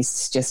protective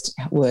yeasts, just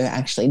were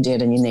actually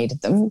dead and you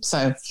needed them.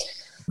 So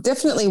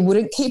definitely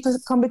wouldn't keep a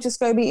kombucha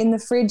SCOBY in the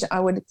fridge. I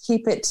would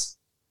keep it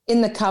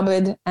in the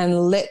cupboard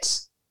and let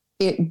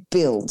it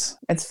build.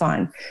 It's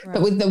fine. Right.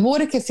 But with the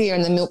water kefir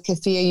and the milk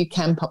kefir, you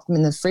can pop them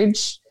in the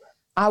fridge.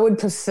 I would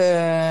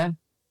prefer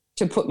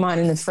to put mine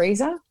in the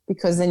freezer,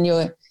 because then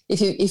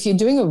if you're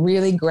doing a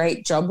really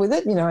great job with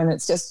it, and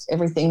it's just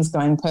everything's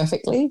going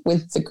perfectly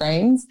with the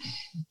grains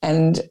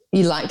and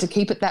you like to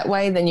keep it that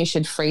way, then you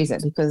should freeze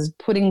it, because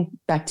putting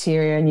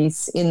bacteria and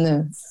yeast in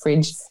the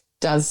fridge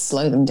does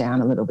slow them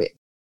down a little bit.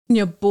 In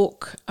your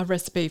book, a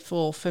recipe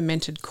for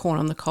fermented corn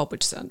on the cob,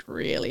 which sounds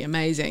really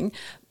amazing,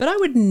 but I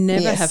would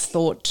never have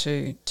thought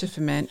to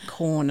ferment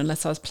corn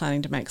unless I was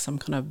planning to make some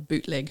kind of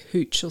bootleg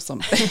hooch or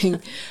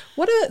something.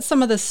 What are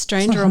some of the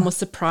stranger or more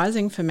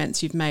surprising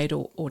ferments you've made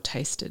or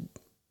tasted?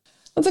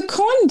 Well, the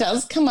corn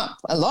does come up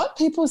a lot.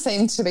 People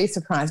seem to be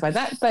surprised by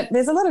that, but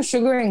there's a lot of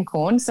sugar in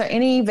corn. So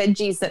any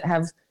veggies that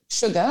have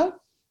sugar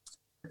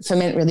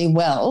ferment really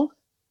well.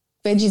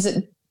 Veggies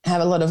that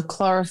have a lot of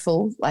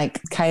chlorophyll,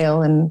 like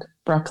kale and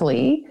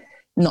broccoli,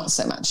 not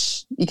so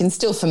much. You can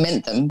still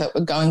ferment them, but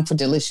we're going for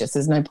delicious.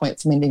 There's no point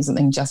fermenting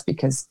something just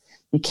because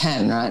you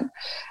can, right?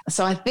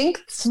 So I think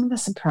some of the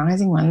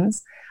surprising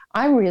ones,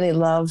 I really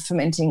love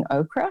fermenting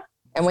okra.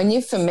 And when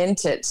you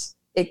ferment it,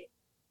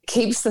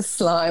 keeps the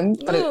slime,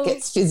 but it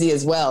gets fizzy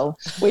as well,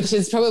 which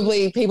is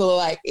probably, people are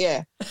like,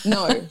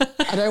 no,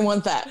 I don't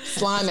want that.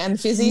 Slime and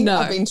fizzy. No.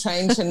 I've been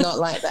trained to not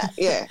like that.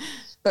 Yeah.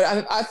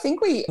 But I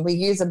think we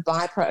use a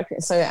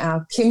byproduct. So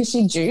our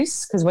kimchi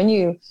juice, because when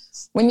you're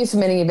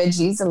fermenting your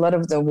veggies, a lot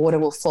of the water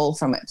will fall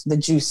from it, the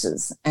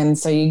juices. And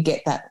so you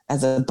get that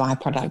as a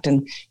byproduct,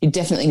 and you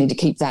definitely need to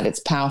keep that.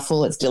 It's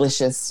powerful. It's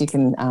delicious. You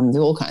can do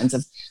all kinds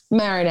of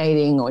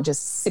marinating or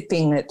just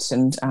sipping it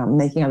and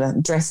making other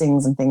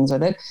dressings and things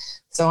with it.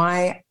 So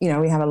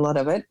we have a lot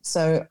of it.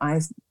 So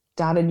I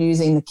started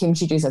using the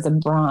kimchi juice as a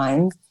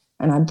brine,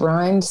 and I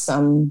brined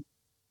some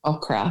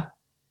okra,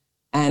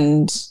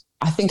 and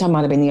I think I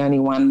might have been the only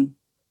one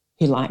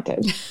who liked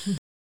it.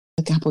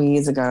 A couple of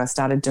years ago, I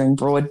started doing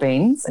broad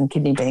beans and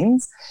kidney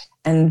beans,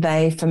 and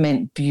they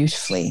ferment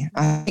beautifully.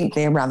 I think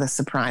they're a rather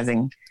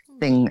surprising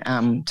thing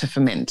to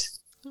ferment.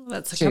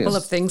 That's a couple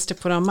of things to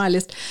put on my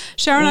list.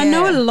 Sharon, I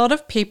know a lot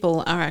of people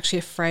are actually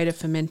afraid of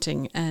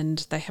fermenting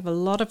and they have a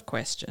lot of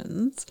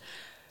questions.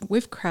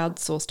 We've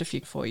crowdsourced a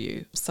few for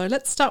you. So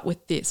let's start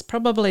with this.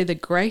 Probably the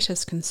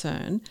greatest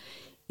concern,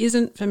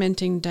 isn't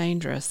fermenting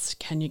dangerous?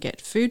 Can you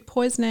get food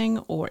poisoning,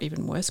 or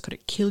even worse, could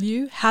it kill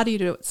you? How do you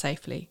do it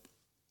safely?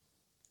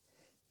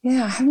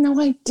 Yeah, I have no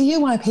idea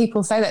why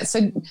people say that.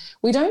 So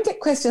we don't get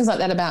questions like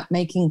that about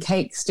making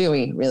cakes, do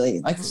we, really?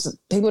 Like,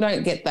 people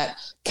don't get that,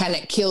 can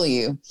it kill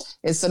you?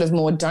 It's sort of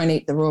more, don't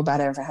eat the raw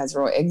butter if it has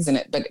raw eggs in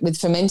it. But with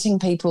fermenting,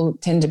 people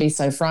tend to be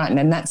so frightened,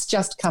 and that's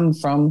just come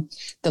from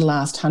the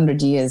last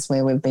 100 years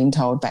where we've been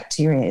told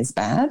bacteria is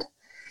bad.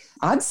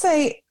 I'd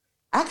say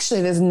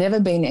actually there's never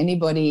been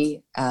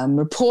anybody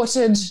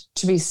reported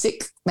to be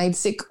sick, made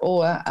sick,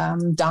 or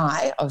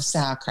die of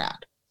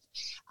sauerkraut.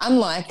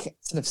 Unlike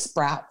sort of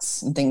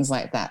sprouts and things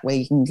like that, where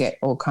you can get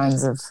all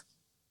kinds of,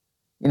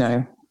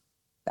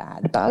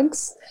 bad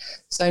bugs.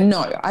 So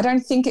no, I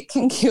don't think it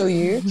can kill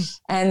you,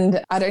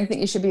 and I don't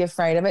think you should be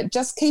afraid of it.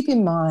 Just keep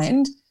in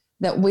mind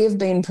that we've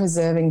been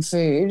preserving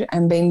food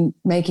and been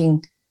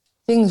making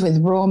things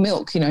with raw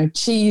milk,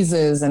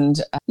 cheeses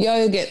and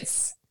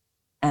yogurts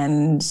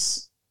and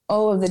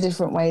all of the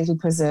different ways we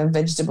preserve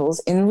vegetables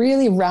in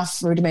really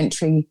rough,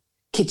 rudimentary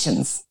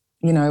kitchens.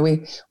 We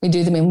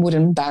do them in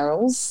wooden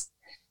barrels.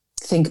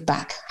 Think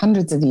back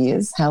hundreds of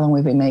years, how long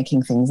we've been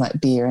making things like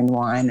beer and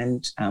wine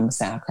and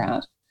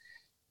sauerkraut.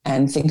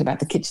 and think about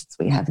the kitchens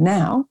we have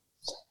now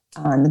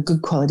and the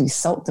good quality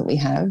salt that we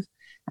have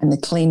and the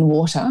clean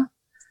water.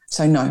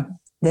 So no,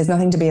 there's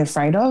nothing to be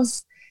afraid of.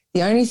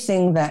 The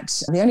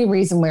only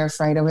reason we're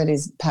afraid of it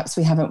is perhaps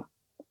we haven't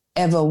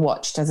ever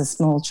watched as a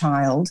small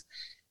child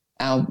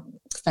our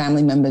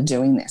family member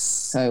doing this.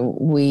 So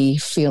we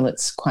feel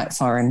it's quite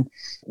foreign.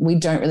 We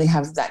don't really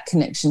have that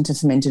connection to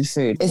fermented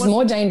food. It's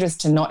more dangerous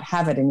to not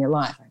have it in your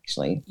life,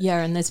 actually.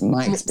 Yeah, and there's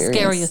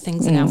scarier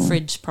things in our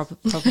fridge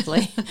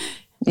probably.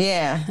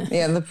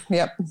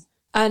 Yep.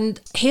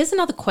 And here's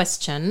another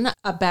question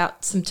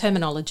about some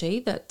terminology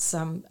that's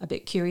a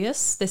bit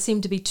curious. There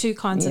seem to be two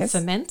kinds of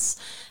ferments,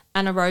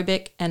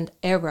 anaerobic and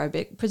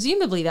aerobic.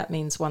 Presumably that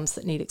means ones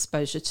that need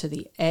exposure to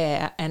the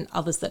air and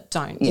others that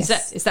don't.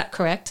 Yes. Is that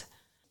correct?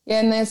 Yeah,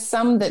 and there's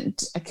some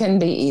that can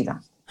be either.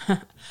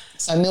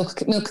 So milk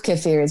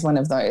kefir is one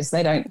of those.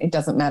 It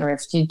doesn't matter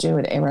if you do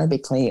it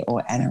aerobically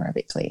or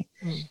anaerobically.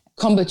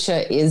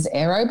 Kombucha is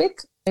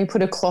aerobic. You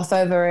put a cloth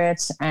over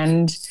it,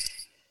 and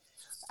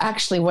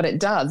actually what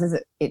it does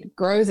is it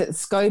grows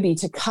its SCOBY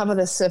to cover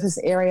the surface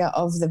area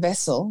of the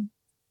vessel,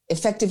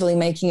 effectively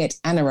making it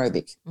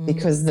anaerobic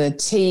because the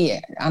tea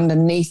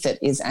underneath it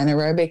is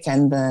anaerobic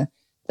and the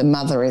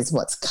mother is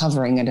what's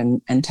covering it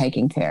and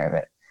taking care of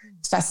it.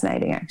 It's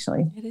fascinating,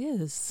 actually. It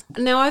is.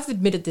 Now, I've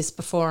admitted this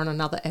before on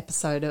another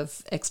episode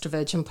of Extra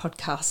Virgin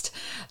Podcast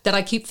that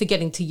I keep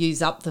forgetting to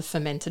use up the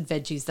fermented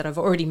veggies that I've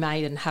already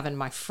made and have in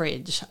my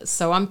fridge.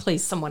 So I'm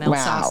pleased someone else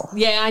asked.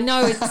 Yeah, I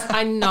know.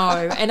 I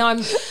know. And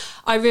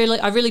I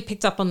really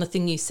picked up on the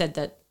thing you said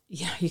that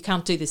you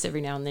can't do this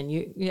every now and then.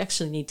 You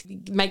actually need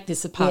to make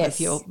this a part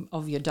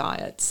of your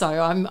diet.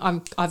 So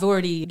I've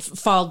already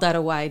filed that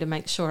away to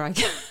make sure I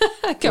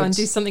go and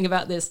do something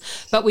about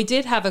this. But we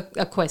did have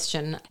a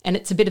question, and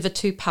it's a bit of a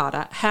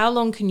two-parter. How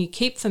long can you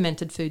keep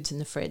fermented foods in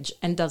the fridge,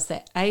 and does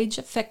their age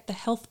affect the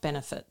health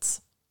benefits?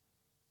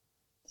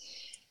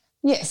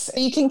 Yes,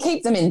 you can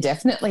keep them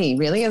indefinitely,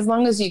 really, as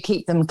long as you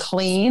keep them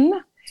clean.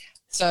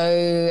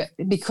 So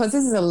because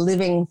this is a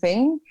living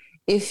thing,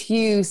 if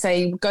you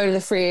say go to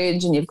the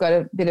fridge and you've got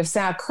a bit of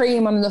sour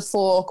cream on the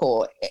fork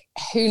or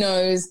who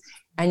knows,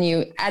 and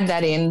you add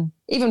that in,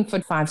 even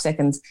for 5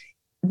 seconds,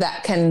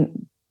 that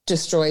can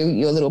destroy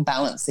your little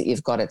balance that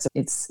you've got.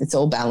 It's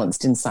all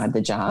balanced inside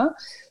the jar.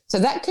 So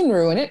that can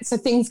ruin it. So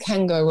things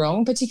can go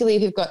wrong, particularly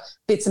if you've got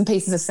bits and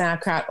pieces of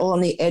sauerkraut all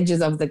on the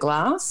edges of the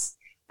glass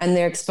and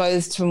they're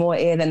exposed to more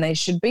air than they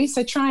should be.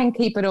 So try and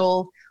keep it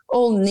all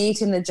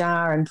neat in the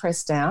jar and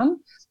pressed down.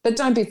 But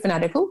don't be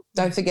fanatical.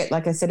 Don't forget,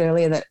 like I said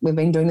earlier, that we've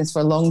been doing this for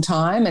a long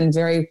time and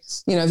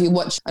if you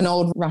watch an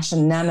old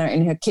Russian nana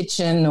in her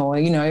kitchen or,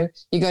 you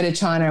go to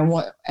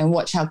China and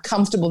watch how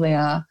comfortable they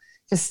are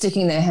just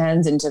sticking their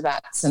hands into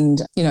vats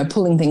and,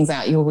 pulling things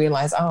out, you'll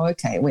realize, oh,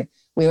 okay,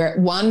 we're at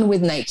one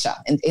with nature.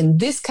 And in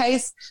this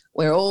case,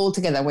 we're all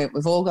together.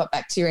 We've all got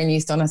bacteria and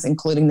yeast on us,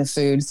 including the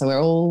food. So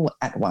we're all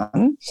at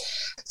one.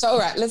 So, all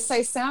right, let's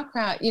say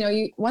sauerkraut,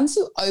 once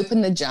you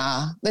open the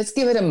jar, let's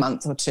give it a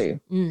month or two.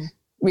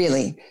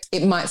 Really,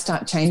 it might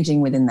start changing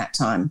within that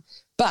time.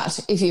 But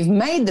if you've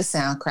made the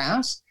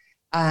sauerkraut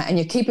and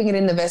you're keeping it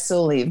in the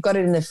vessel or you've got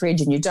it in the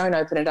fridge and you don't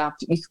open it up,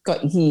 you've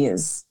got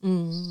years.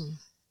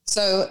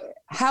 So,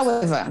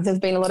 however, there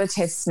have been a lot of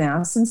tests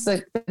now since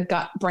the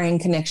gut-brain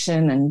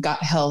connection and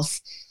gut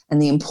health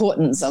and the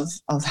importance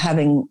of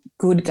having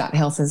good gut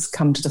health has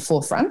come to the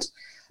forefront.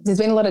 There's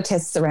been a lot of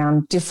tests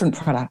around different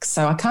products.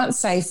 So I can't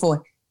say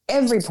for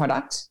every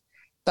product,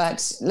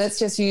 but let's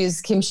just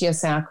use kimchi or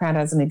sauerkraut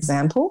as an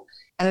example.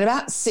 And at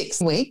about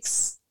 6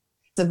 weeks,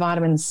 the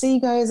vitamin C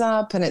goes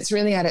up and it's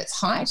really at its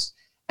height,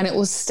 and it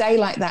will stay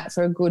like that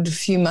for a good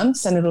few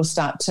months, and it'll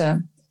start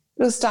to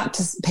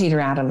peter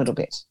out a little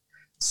bit.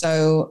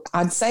 So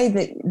I'd say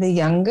that the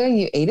younger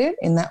you eat it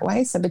in that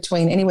way, so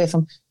between anywhere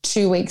from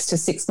 2 weeks to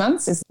 6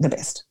 months is the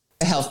best.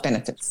 The health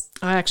benefits.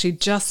 I actually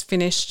just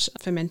finished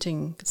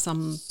fermenting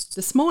some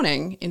this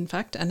morning, in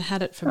fact, and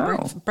had it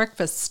for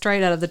breakfast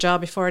straight out of the jar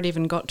before it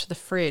even got to the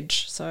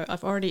fridge. So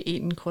I've already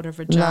eaten quarter of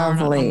a jar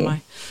on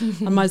my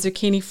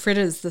zucchini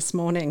fritters this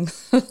morning.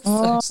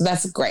 So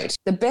that's great.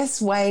 The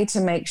best way to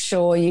make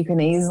sure you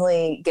can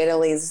easily get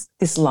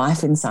this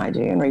life inside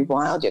you and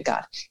rewild your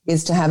gut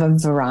is to have a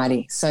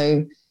variety.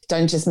 So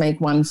don't just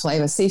make one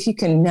flavour. See if you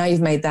can, now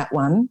you've made that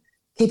one,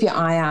 keep your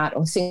eye out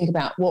or think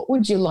about what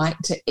would you like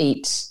to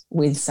eat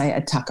with, say,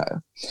 a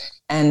taco.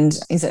 And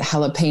is it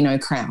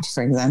jalapeno kraut,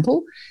 for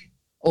example?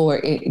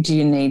 Or do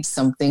you need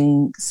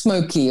something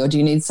smoky, or do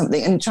you need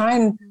something? And try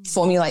and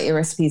formulate your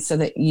recipes so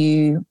that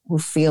you will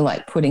feel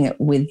like putting it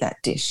with that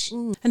dish.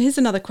 And here's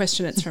another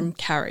question. It's from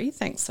Carrie.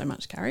 Thanks so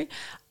much, Carrie.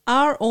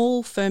 Are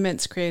all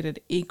ferments created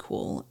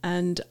equal,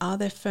 and are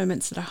there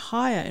ferments that are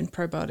higher in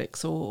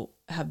probiotics or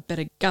have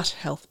better gut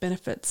health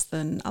benefits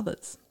than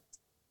others?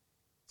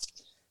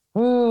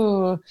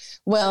 Ooh,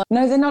 well,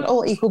 no, they're not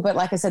all equal, but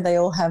like I said, they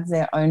all have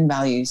their own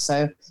values.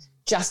 So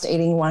just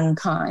eating one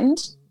kind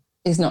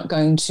is not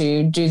going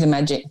to do the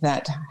magic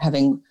that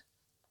having,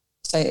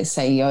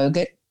 say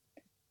yogurt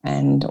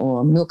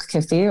or milk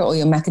kefir or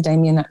your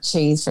macadamia nut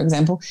cheese, for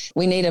example.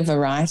 We need a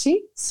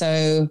variety.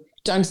 So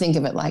don't think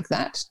of it like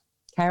that,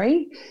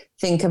 Carrie.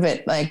 Think of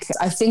it like,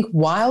 I think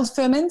wild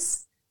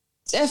ferments,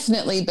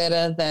 definitely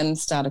better than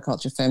starter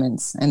culture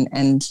ferments.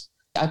 And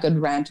I could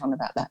rant on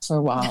about that for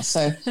a while.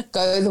 So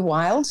go the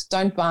wild,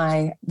 don't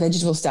buy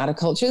vegetable starter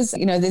cultures.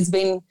 You know, there's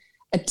been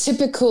a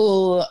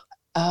typical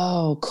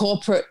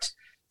corporate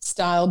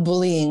style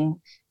bullying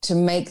to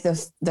make the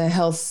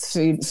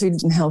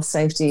food and health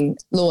safety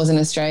laws in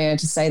Australia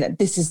to say that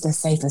this is the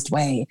safest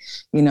way,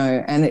 you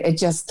know, and it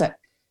just, that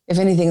if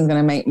anything is going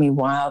to make me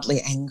wildly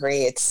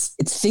angry, it's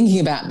thinking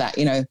about that.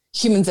 You know,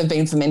 humans have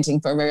been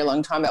fermenting for a very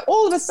long time, but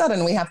all of a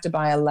sudden we have to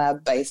buy a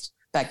lab-based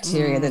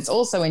bacteria that's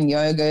also in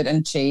yogurt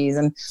and cheese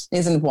and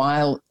isn't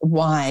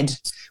wide.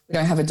 We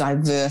don't have a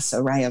diverse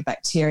array of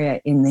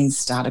bacteria in these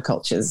starter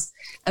cultures,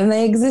 and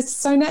they exist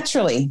so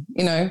naturally,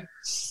 you know.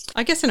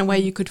 I guess in a way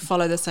you could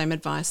follow the same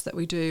advice that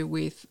we do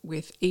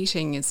with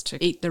eating, is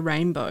to eat the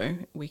rainbow.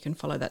 We can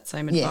follow that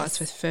same advice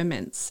with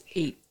ferments.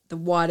 Eat the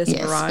widest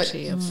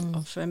variety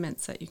of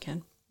ferments that you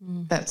can.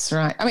 That's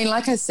right. I mean,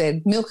 like I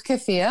said, milk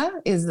kefir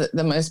is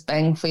the most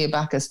bang for your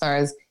buck as far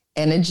as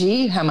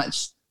energy, how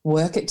much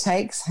work it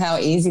takes, how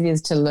easy it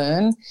is to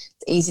learn.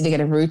 It's easy to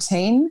get a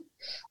routine.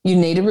 You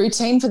need a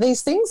routine for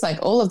these things. Like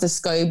all of the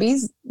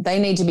scobies, they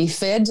need to be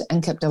fed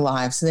and kept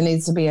alive. So there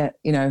needs to be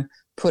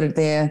put it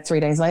there, 3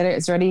 days later,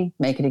 it's ready,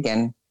 make it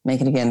again,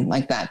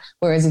 like that.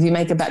 Whereas if you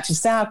make a batch of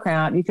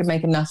sauerkraut, you could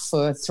make enough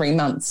for 3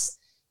 months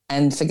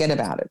and forget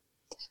about it.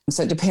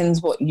 So it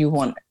depends what you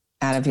want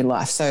out of your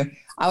life. So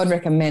I would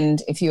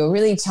recommend, if you're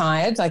really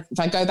tired, like if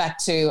I go back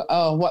to,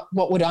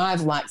 what would I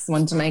have liked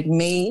someone to make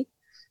me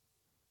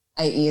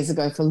 8 years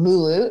ago for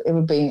Lulu, it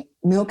would be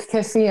milk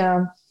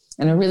kefir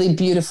and a really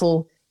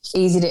beautiful,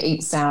 easy to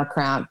eat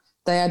sauerkraut.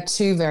 They are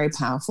two very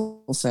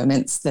powerful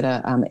ferments that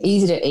are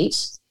easy to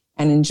eat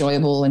and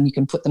enjoyable, and you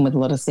can put them with a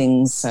lot of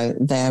things, so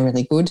they're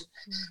really good.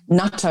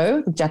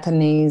 Natto, the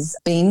Japanese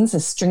beans, the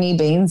stringy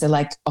beans, they're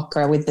like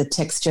okra with the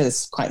texture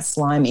that's quite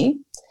slimy.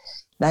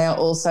 They are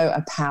also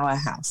a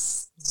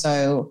powerhouse.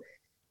 So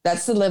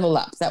that's the level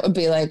up. That would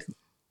be like,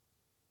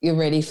 you're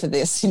ready for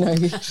this, you know.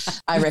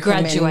 I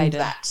recommend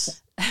that.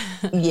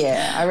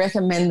 Yeah, I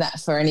recommend that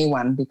for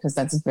anyone because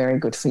that's very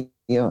good for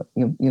your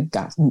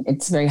gut. And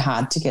it's very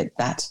hard to get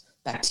that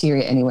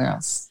bacteria anywhere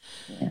else.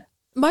 Yeah.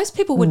 Most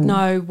people would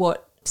know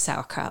what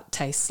sauerkraut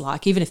tastes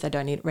like, even if they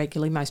don't eat it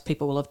regularly. Most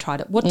people will have tried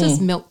it. What does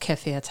milk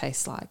kefir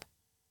taste like?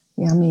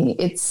 Yummy.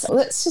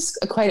 Let's just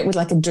equate it with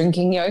like a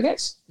drinking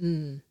yogurt.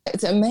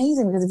 It's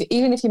amazing because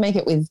even if you make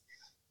it with,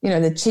 you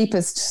know, the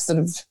cheapest sort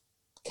of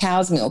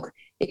cow's milk,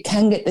 it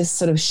can get this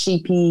sort of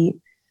sheepy,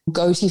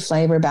 goaty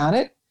flavour about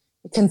it.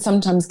 It can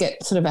sometimes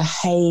get sort of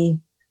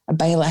a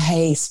baler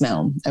hay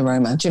smell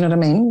aroma. Do you know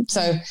what I mean?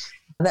 So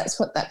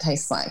that's what that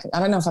tastes like. I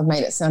don't know if I've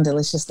made it sound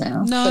delicious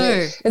now.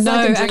 No, it's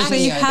like a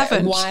actually you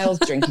haven't. A wild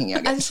drinking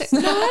yogurt.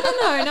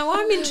 No,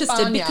 I'm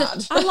interested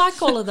because I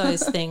like all of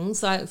those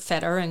things, like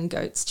feta and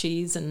goat's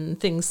cheese and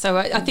things. So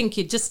I think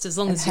you just, as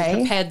long as you're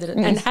prepared that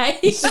and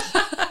hay.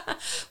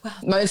 Well,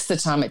 most of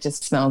the time it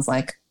just smells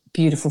like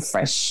beautiful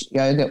fresh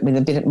yogurt with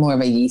a bit more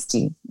of a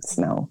yeasty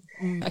smell.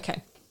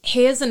 Okay.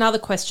 Here's another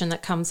question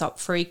that comes up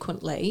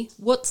frequently.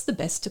 What's the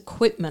best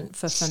equipment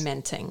for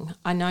fermenting?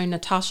 I know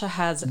Natasha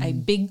has a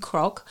big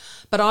crock,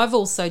 but I've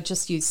also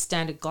just used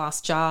standard glass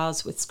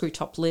jars with screw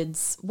top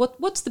lids.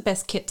 What's the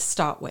best kit to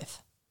start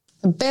with?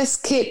 The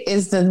best kit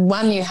is the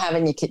one you have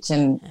in your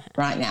kitchen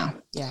right now.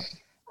 Yeah.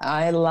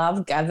 I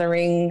love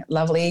gathering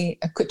lovely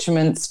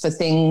accoutrements for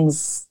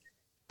things,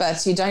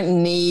 but you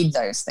don't need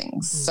those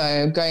things.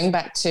 So going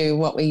back to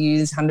what we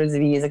used hundreds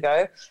of years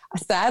ago,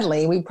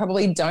 sadly, we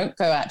probably don't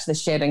go out to the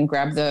shed and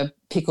grab the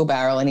pickle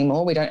barrel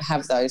anymore. We don't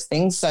have those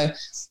things. So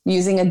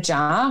using a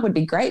jar would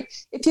be great.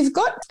 If you've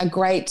got a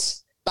great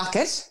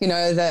bucket, you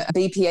know, the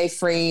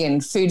BPA-free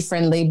and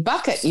food-friendly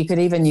bucket, you could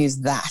even use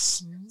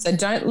that. So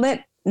don't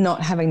let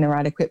not having the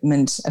right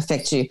equipment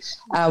affect you.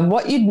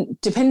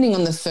 Depending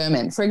on the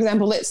ferment, for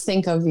example, let's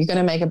think of you're going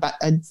to make a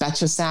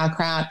batch of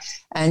sauerkraut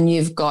and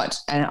you've got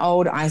an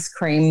old ice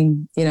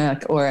cream, you know,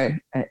 or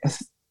a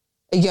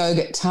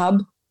yogurt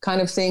tub kind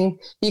of thing.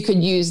 You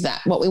could use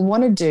that. What we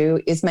want to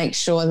do is make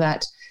sure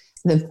that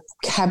the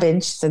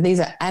cabbage, so these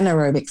are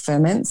anaerobic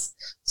ferments,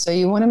 so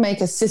you want to make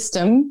a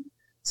system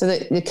so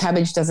that the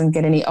cabbage doesn't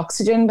get any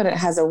oxygen, but it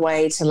has a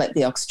way to let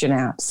the oxygen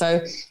out.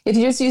 So if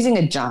you're just using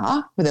a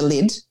jar with a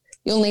lid,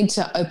 you'll need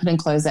to open and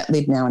close that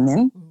lid now and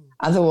then.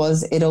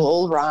 Otherwise, it'll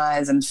all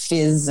rise and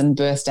fizz and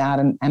burst out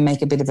and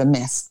make a bit of a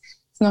mess.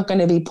 It's not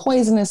going to be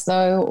poisonous,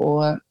 though,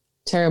 or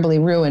terribly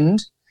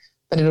ruined,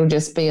 but it'll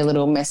just be a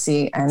little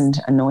messy and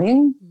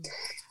annoying.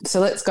 So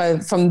let's go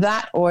from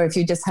that, or if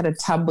you just had a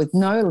tub with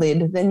no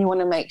lid, then you want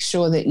to make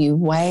sure that you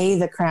weigh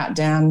the kraut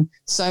down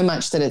so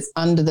much that it's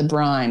under the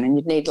brine, and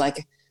you'd need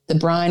the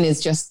brine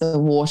is just the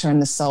water and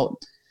the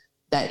salt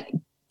that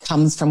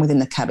comes from within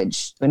the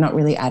cabbage. We're not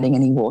really adding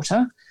any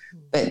water.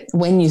 But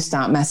when you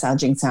start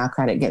massaging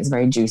sauerkraut, it gets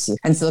very juicy.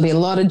 And so there'll be a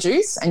lot of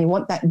juice, and you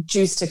want that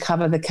juice to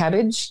cover the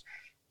cabbage.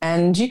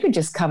 And you could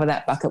just cover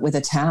that bucket with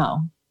a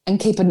towel and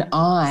keep an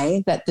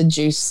eye that the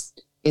juice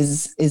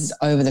is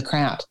over the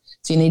kraut.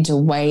 So you need to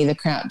weigh the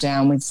kraut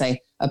down with,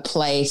 say, a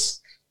plate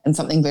and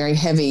something very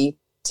heavy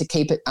to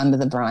keep it under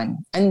the brine.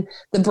 And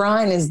the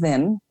brine is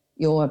then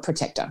your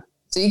protector.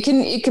 So it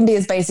can be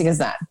as basic as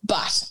that.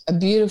 But a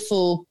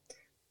beautiful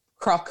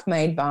crock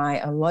made by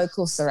a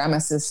local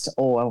ceramicist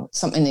or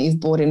something that you've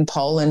bought in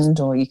Poland,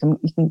 or you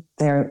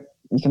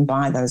can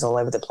buy those all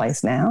over the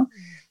place now.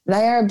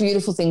 They are a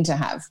beautiful thing to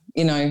have,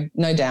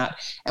 no doubt.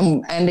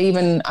 And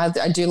even I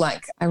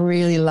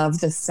really love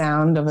the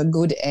sound of a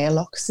good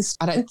airlock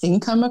system. I don't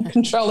think I'm a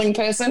controlling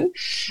person.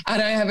 I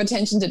don't have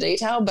attention to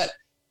detail, but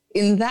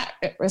in that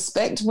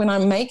respect, when I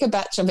make a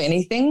batch of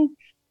anything,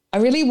 I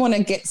really want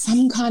to get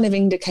some kind of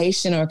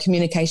indication or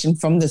communication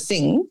from the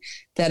thing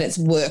that it's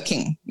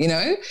working,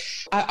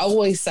 I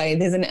always say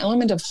there's an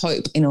element of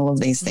hope in all of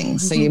these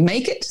things. So you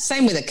make it,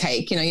 same with a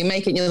cake, you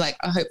make it and you're like,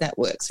 I hope that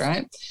works,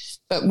 right?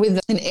 But with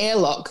an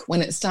airlock,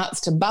 when it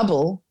starts to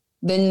bubble,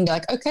 then you're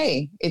like,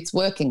 okay, it's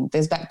working.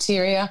 There's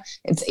bacteria,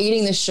 it's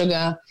eating the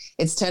sugar,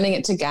 it's turning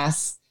it to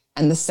gas,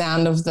 and the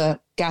sound of the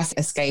gas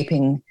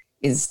escaping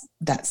is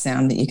that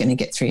sound that you're going to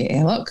get through your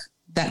airlock.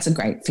 That's a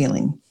great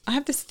feeling. I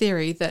have this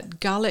theory that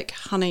garlic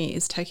honey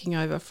is taking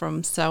over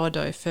from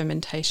sourdough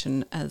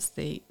fermentation as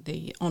the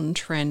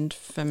on-trend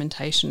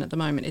fermentation at the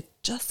moment. It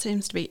just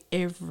seems to be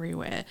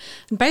everywhere.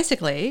 And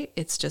basically,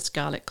 it's just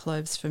garlic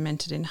cloves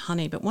fermented in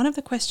honey. But one of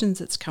the questions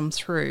that's come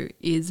through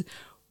is,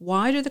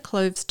 why do the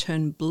cloves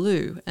turn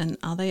blue, and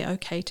are they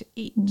okay to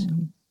eat?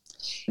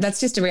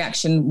 That's just a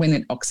reaction when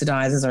it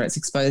oxidizes or it's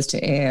exposed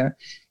to air.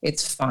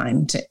 It's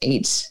fine to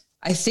eat.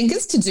 I think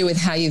it's to do with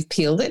how you've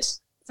peeled it.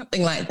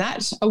 Something like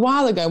that. A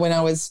while ago when I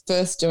was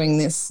first doing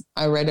this,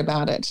 I read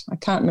about it. I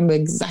can't remember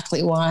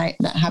exactly why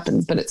that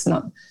happens, but it's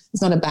not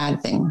a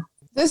bad thing.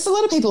 There's a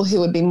lot of people who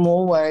would be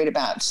more worried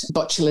about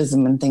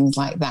botulism and things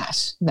like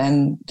that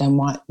than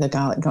the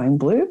garlic going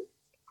blue.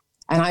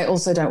 And I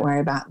also don't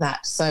worry about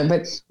that. So,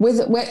 but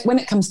when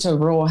it comes to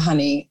raw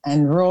honey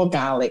and raw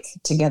garlic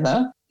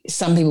together,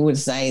 some people would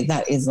say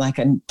that is like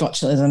a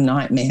botulism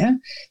nightmare.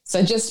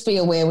 So just be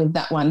aware with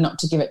that one not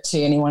to give it to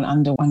anyone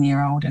under 1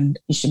 year old, and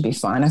you should be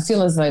fine. I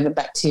feel as though the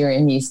bacteria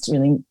and yeast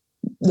really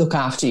look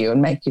after you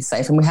and make you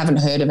safe. And we haven't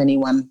heard of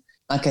anyone,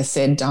 like I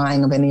said,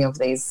 dying of any of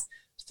these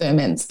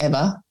ferments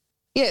ever.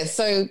 Yeah,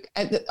 so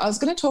I was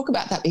going to talk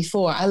about that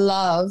before. I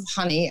love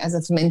honey as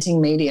a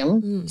fermenting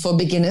medium for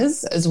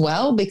beginners as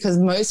well, because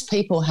most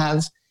people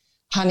have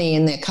honey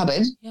in their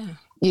cupboard. Yeah.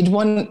 You'd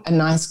want a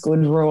nice,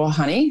 good raw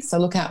honey. So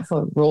look out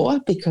for raw,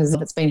 because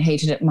if it's been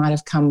heated, it might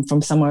have come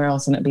from somewhere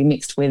else and it'd be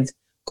mixed with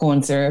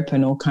corn syrup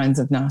and all kinds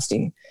of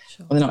nasty.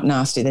 Sure. Well, they're not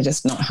nasty, they're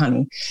just not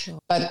honey. Sure.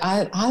 But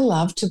I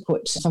love to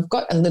put, if I've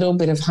got a little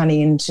bit of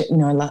honey into,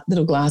 a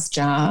little glass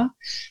jar,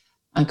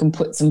 I can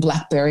put some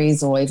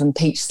blackberries or even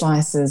peach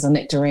slices or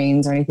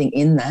nectarines or anything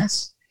in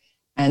that.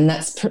 And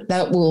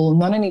that will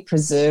not only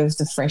preserve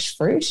the fresh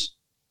fruit,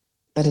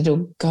 but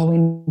it'll go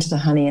into the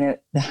honey, and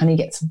the honey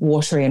gets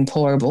watery and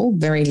pourable,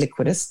 very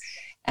liquidous,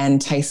 and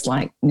tastes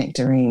like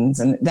nectarines.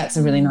 And that's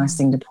a really nice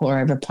thing to pour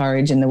over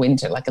porridge in the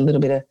winter, like a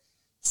little bit of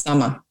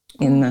summer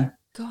in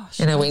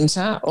the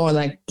winter, or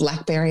like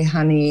blackberry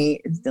honey.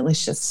 It's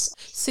delicious.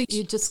 So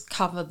you just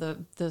cover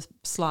the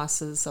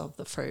slices of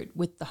the fruit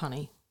with the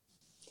honey?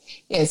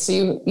 Yeah,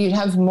 so you'd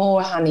have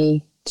more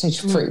honey to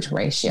fruit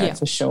ratio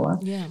for sure.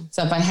 Yeah.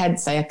 So if I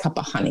had, say, a cup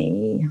of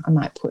honey, I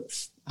might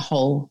put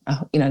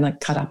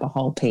cut up a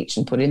whole peach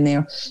and put it in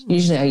there.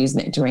 Usually I use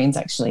nectarines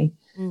actually.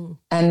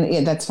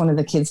 And that's one of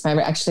the kids'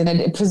 favorite. Actually,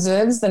 it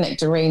preserves the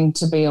nectarine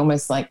to be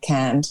almost like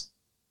canned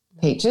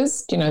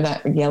peaches. Do you know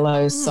that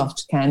yellow,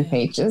 soft canned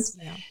peaches?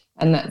 Yeah.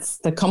 And that's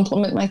the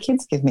compliment my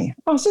kids give me.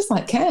 Oh, it's just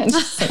like canned.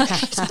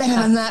 It's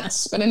better than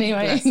that. But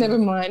anyway, never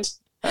mind.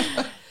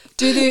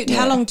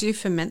 How long do you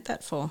ferment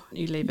that for?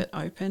 You leave it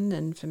open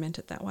and ferment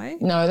it that way?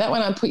 No, that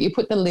one you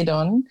put the lid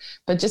on,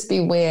 but just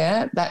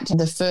beware that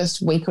the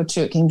first week or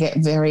two it can get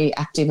very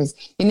active.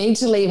 You need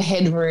to leave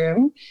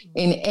headroom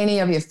in any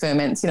of your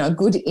ferments, a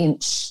good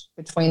inch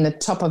between the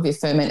top of your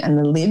ferment and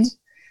the lid,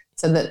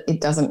 so that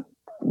it doesn't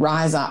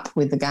rise up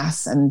with the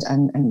gas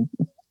and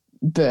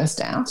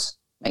burst out.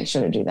 Make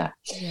sure to do that.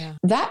 Yeah.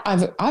 That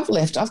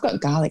I've got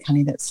garlic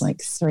honey that's like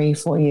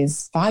 3-4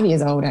 years, 5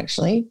 years old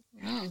actually.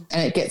 Wow.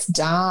 And it gets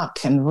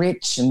dark and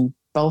rich and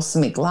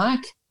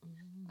balsamic-like,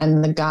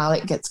 and the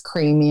garlic gets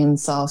creamy and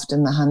soft,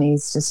 and the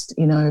honey's just,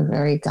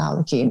 very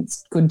garlicky.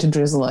 It's good to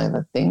drizzle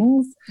over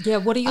things. Yeah,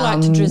 what do you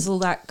like to drizzle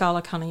that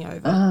garlic honey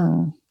over?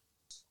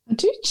 I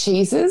do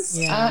cheeses.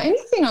 Yeah.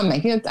 Anything I'm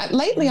making.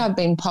 Lately I've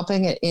been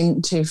popping it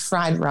into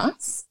fried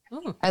rice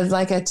as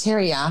like a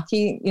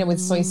teriyaki, with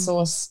soy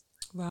sauce,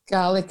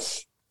 garlic,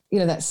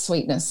 that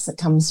sweetness that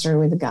comes through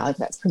with the garlic.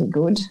 That's pretty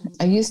good.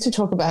 I used to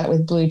talk about it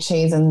with blue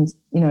cheese and,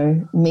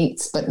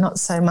 meats, but not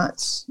so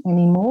much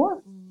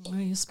anymore. Well,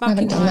 you're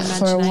sparking my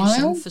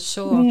imagination for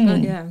sure.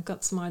 But I've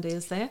got some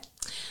ideas there.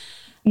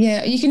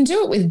 Yeah, you can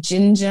do it with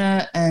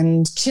ginger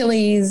and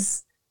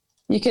chilies.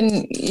 You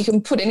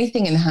can put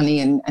anything in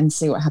honey and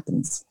see what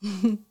happens.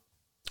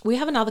 We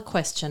have another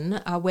question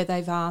where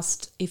they've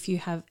asked if you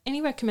have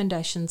any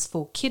recommendations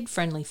for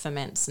kid-friendly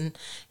ferments and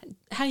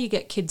how you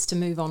get kids to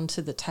move on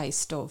to the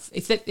taste of,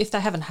 if they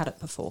haven't had it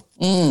before.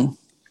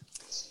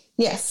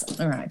 Yes,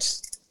 all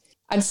right.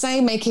 I'd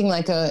say making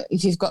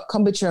if you've got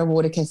kombucha or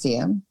water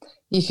kefir,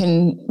 you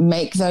can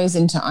make those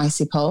into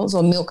icy poles,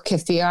 or milk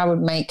kefir I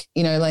would make,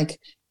 in a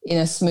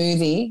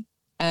smoothie,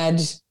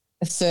 add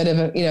a third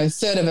of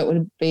it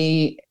would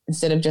be,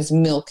 instead of just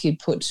milk, you'd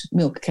put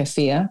milk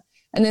kefir.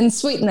 And then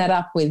sweeten that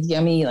up with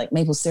yummy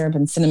maple syrup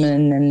and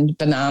cinnamon and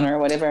banana or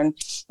whatever, and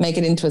make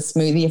it into a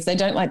smoothie. If they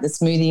don't like the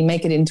smoothie,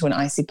 make it into an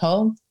icy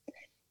pole.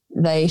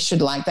 They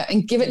should like that,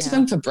 and give it to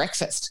them for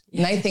breakfast.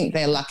 And they think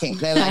they're lucky.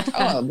 They're like,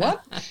 oh,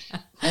 what?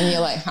 And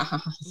you're like, ha, ha,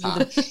 ha,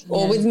 ha.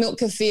 Or with milk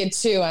kefir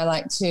too, I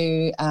like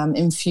to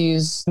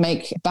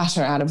make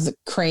butter out of the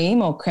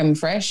cream or creme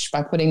fraiche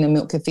by putting the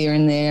milk kefir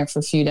in there for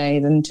a few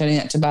days and turning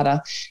that to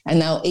butter. And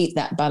they'll eat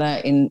that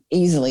butter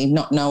easily,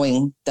 not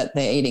knowing that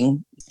they're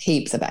eating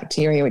heaps of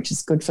bacteria, which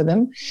is good for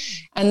them.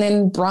 And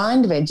then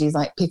brined veggies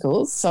like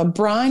pickles. So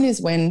brine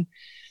is when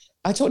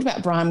I talked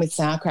about brine with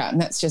sauerkraut,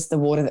 and that's just the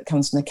water that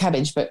comes from the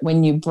cabbage. But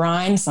when you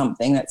brine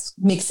something, that's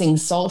mixing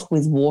salt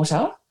with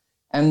water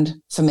and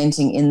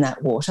fermenting in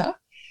that water.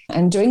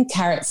 And doing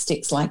carrot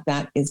sticks like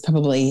that is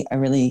probably a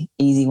really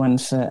easy one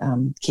for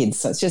kids.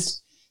 So it's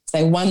just,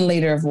 say, 1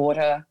 litre of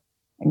water,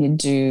 and you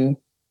do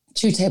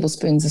 2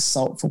 tablespoons of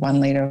salt for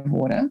 1 litre of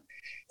water.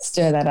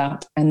 Stir that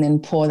up and then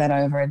pour that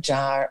over a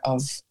jar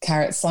of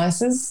carrot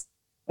slices,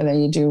 whether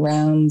you do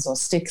rounds or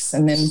sticks,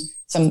 and then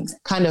some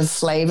kind of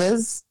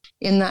flavours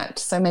in that.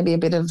 So maybe a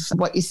bit of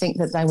what you think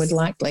that they would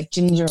like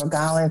ginger or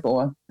garlic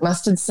or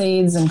mustard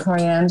seeds and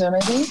coriander,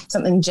 maybe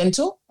something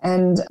gentle.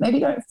 And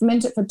maybe don't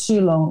ferment it for too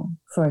long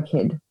for a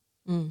kid,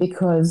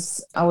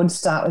 because I would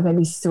start with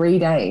maybe 3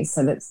 days.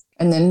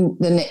 And then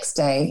the next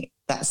day,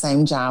 that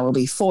same jar will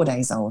be 4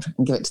 days old,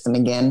 and give it to them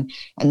again.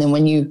 And then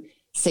when you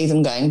see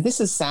them going, this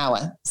is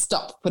sour,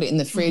 stop, put it in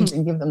the fridge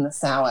and give them the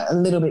sour, a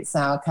little bit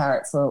sour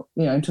carrot for,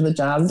 until the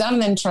jar's done,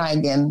 and then try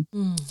again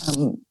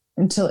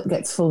until it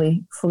gets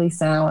fully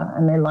sour,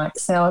 and they like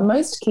sour.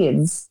 Most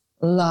kids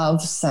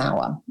love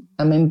sour.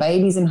 I mean,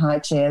 babies in high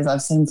chairs,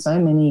 I've seen so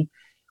many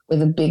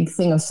with a big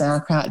thing of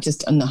sauerkraut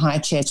just on the high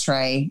chair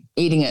tray,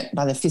 eating it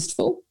by the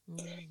fistful.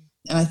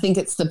 And I think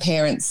it's the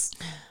parents.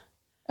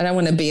 I don't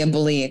want to be a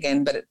bully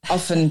again, but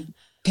often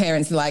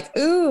parents are like,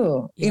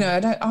 ooh, I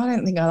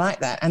don't think I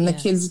like that. And the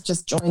kids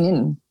just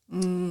join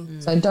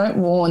in. So don't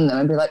warn them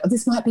and be like, oh,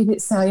 this might be a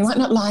bit sour. You might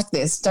not like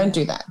this. Don't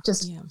do that.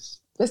 Just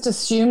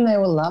assume they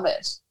will love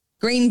it.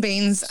 Green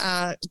beans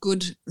are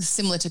good,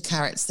 similar to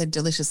carrots. They're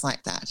delicious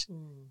like that.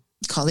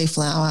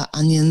 Cauliflower,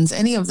 onions,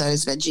 any of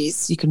those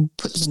veggies, you can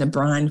put them in a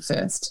brine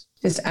first.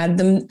 Just add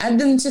them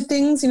to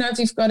things. If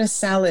you've got a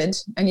salad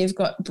and you've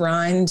got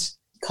brined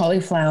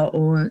cauliflower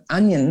or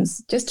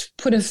onions, just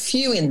put a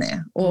few in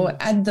there, or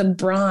add the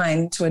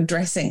brine to a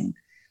dressing.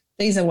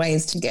 These are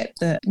ways to get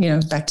the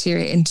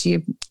bacteria into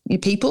your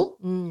people.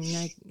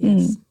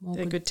 Yes,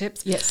 they're good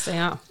tips. Yes, they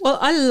are. Well,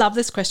 I love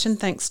this question.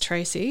 Thanks,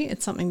 Tracy.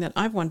 It's something that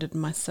I've wondered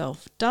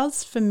myself.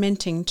 Does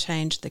fermenting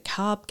change the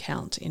carb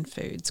count in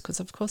foods?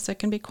 Because of course there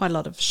can be quite a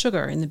lot of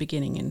sugar in the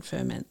beginning in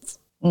ferments.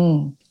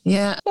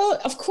 Yeah. Well,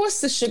 of course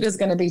the sugar is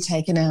going to be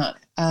taken out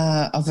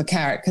of a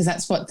carrot, because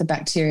that's what the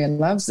bacteria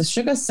loves, the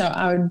sugar. So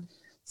I would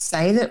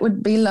say that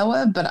would be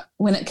lower. But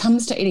when it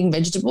comes to eating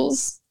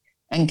vegetables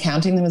and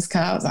counting them as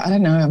carbs, I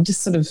don't know. I'm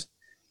just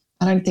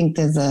I don't think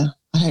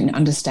I don't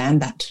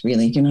understand that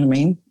really. Do you know what I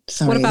mean?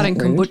 Sorry, what about in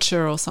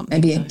kombucha or something?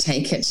 Maybe I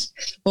take it.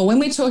 Well, when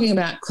we're talking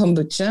about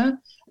kombucha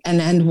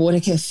and water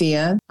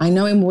kefir, I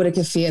know in water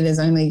kefir there's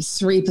only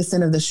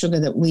 3% of the sugar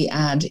that we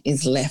add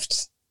is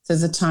left.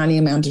 There's a tiny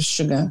amount of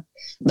sugar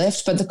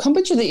left, but the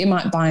kombucha that you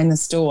might buy in the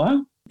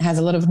store has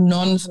a lot of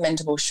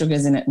non-fermentable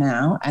sugars in it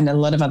now, and a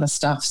lot of other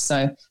stuff.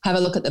 So have a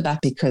look at the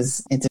back,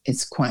 because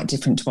it's quite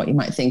different to what you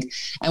might think.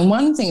 And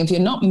one thing, if you're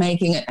not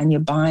making it and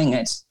you're buying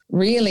it,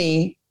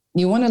 really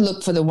you want to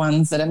look for the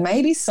ones that are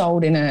maybe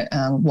sold in a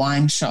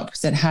wine shop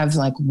that have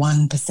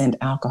 1%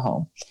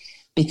 alcohol,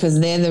 because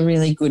they're the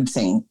really good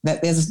thing.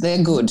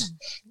 They're good.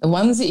 The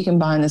ones that you can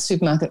buy in the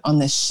supermarket on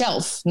the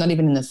shelf, not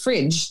even in the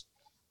fridge,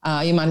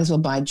 you might as well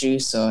buy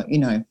juice, or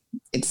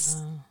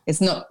it's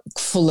not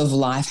full of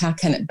life. How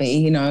can it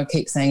be? I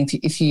keep saying,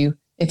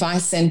 if I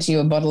sent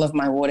you a bottle of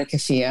my water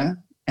kefir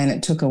and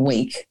it took a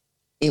week,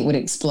 it would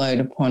explode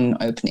upon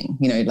opening,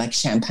 like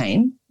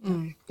champagne,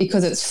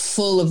 because it's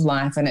full of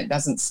life and it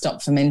doesn't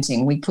stop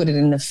fermenting. We put it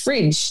in the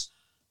fridge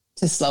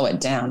to slow it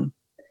down.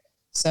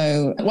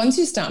 So once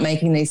you start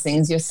making these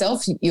things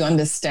yourself, you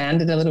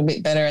understand it a little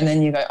bit better, and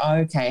then you go, oh,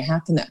 okay, how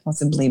can that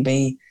possibly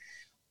be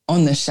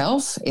on the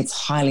shelf? It's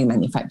highly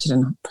manufactured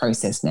and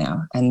processed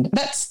now. And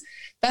that's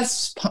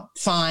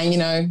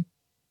fine,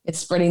 it's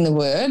spreading the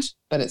word,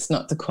 but it's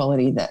not the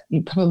quality that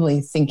you probably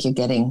think you're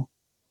getting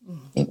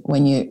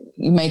when you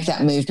make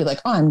that move to oh,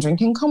 I'm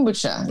drinking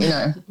kombucha,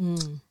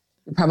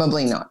 You're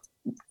probably not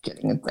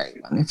getting a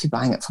great one if you're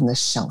buying it from the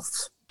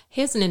shelf.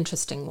 Here's an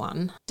interesting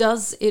one.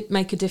 Does it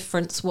make a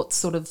difference what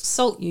sort of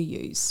salt you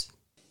use?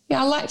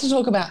 Yeah, I like to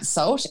talk about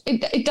salt.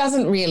 It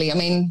doesn't really, I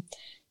mean,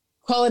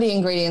 quality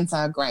ingredients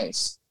are great,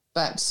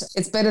 but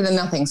it's better than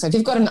nothing. So if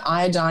you've got an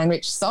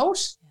iodine-rich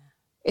salt,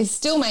 it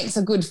still makes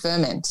a good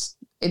ferment.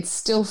 It's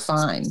still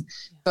fine.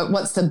 But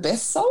what's the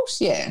best salt?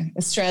 Yeah,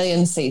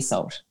 Australian sea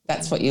salt.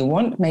 That's what you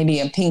want.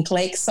 Maybe a Pink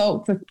Lake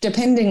salt,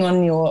 depending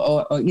on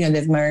or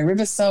there's Murray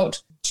River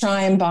salt.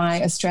 Try and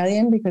buy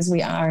Australian because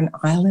we are an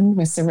island.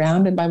 We're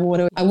surrounded by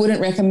water. I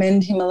wouldn't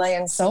recommend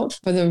Himalayan salt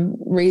for the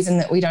reason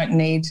that we don't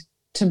need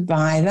to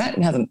buy that.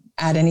 It doesn't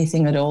add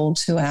anything at all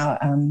to our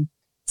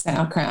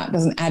sauerkraut. It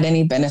doesn't add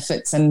any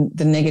benefits, and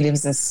the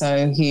negatives are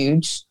so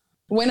huge.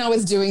 When I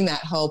was doing that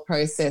whole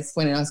process,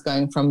 when I was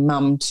going from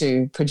mum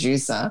to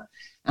producer,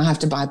 I have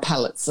to buy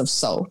pallets of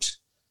salt.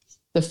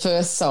 The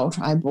first salt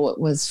I bought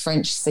was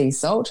French sea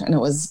salt, and it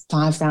was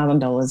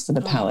 $5,000 for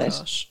the pallet.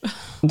 Gosh.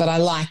 But I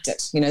liked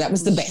it. That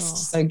was the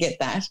best. So get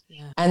that.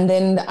 Yeah. And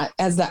then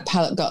as that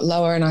pallet got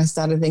lower and I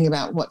started thinking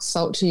about what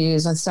salt to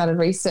use, I started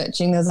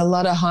researching. There's a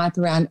lot of hype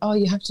around,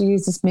 you have to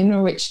use this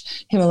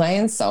mineral-rich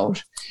Himalayan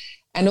salt.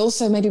 And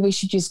also maybe we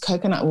should use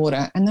coconut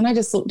water. And then I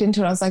just looked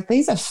into it. I was like,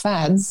 these are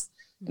fads.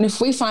 And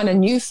if we find a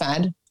new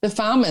fad, the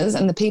farmers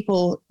and the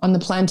people on the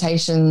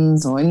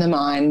plantations or in the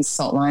mines,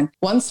 salt mine,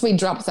 once we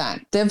drop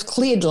that, they've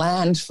cleared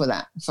land for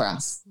that, for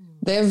us.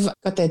 They've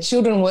got their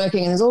children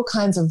working, and there's all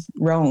kinds of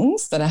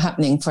wrongs that are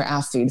happening for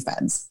our food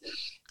fads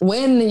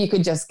when you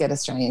could just get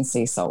Australian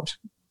sea salt.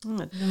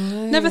 Oh,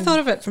 never thought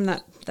of it from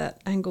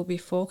that angle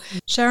before.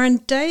 Sharon,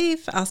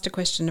 Dave asked a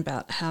question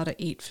about how to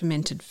eat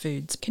fermented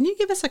foods. Can you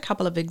give us a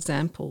couple of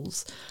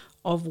examples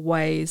of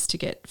ways to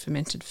get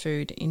fermented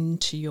food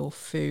into your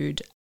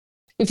food?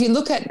 If you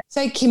look at,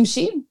 say,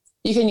 kimchi,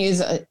 you can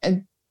use a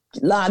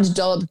large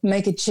dollop,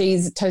 make a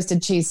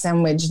toasted cheese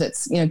sandwich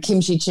that's,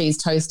 kimchi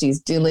cheese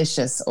toasties,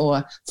 delicious,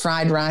 or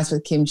fried rice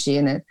with kimchi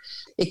in it.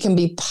 It can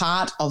be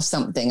part of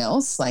something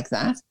else like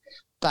that,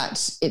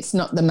 but it's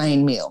not the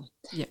main meal.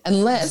 Yeah.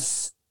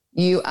 Unless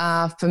you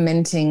are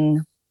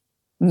fermenting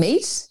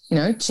meat,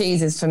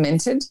 cheese is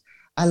fermented.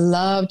 I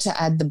love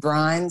to add the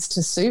brines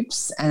to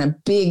soups, and a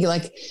big,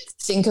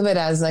 think of it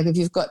as if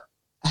you've got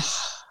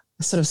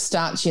a sort of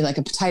starchy, like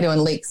a potato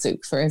and leek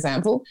soup, for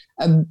example,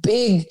 a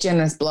big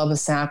generous blob of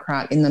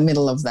sauerkraut in the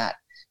middle of that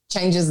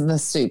changes the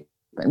soup.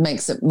 It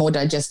makes it more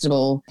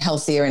digestible,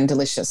 healthier and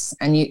delicious.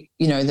 And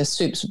the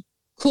soup's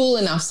cool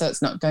enough so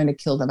it's not going to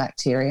kill the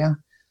bacteria.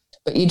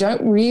 But you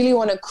don't really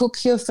want to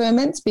cook your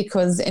ferments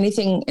because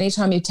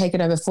anytime you take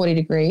it over 40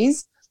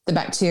 degrees, the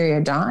bacteria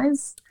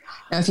dies.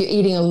 Now, if you're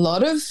eating a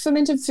lot of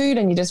fermented food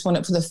and you just want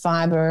it for the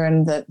fibre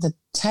and the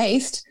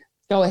taste,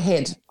 go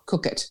ahead,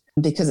 cook it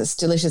because it's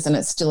delicious and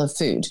it's still a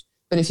food.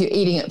 But if you're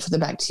eating it for the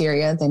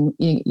bacteria, then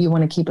you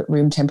want to keep it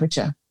room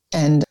temperature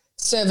and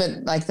serve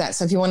it like that.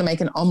 So if you want to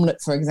make an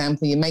omelette, for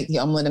example, you make the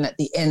omelette and at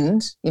the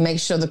end, you make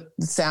sure the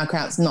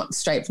sauerkraut's not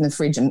straight from the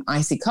fridge and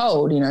icy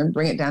cold,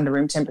 bring it down to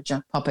room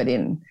temperature, pop it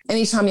in.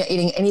 Anytime you're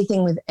eating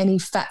anything with any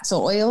fats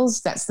or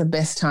oils, that's the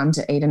best time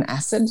to eat an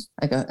acid,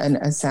 like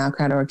a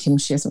sauerkraut or a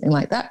kimchi or something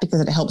like that, because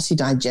it helps you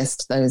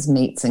digest those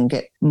meats and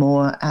get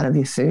more out of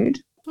your food.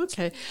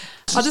 Okay.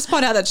 I'll just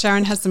point out that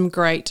Sharon has some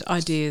great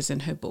ideas in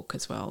her book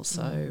as well,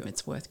 so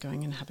it's worth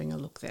going and having a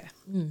look there.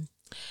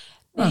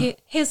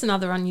 Here's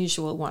another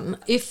unusual one.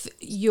 If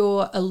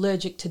you're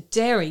allergic to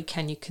dairy,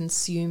 can you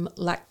consume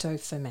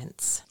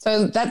lactoferments?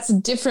 So that's a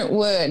different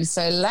word.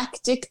 So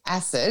lactic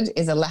acid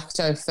is a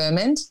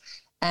lactoferment,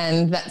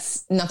 and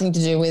that's nothing to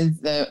do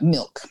with the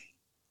milk.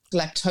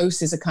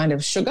 Lactose is a kind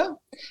of sugar.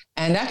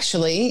 And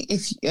actually,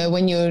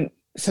 when you're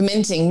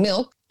fermenting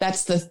milk,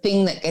 that's the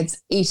thing that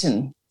gets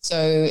eaten. So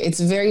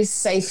it's a very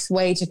safe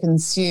way to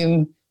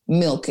consume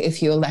milk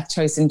if you're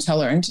lactose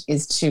intolerant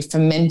is to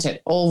ferment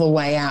it all the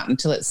way out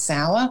until it's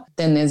sour.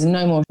 Then there's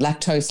no more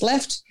lactose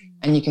left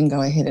and you can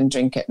go ahead and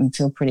drink it and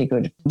feel pretty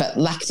good. But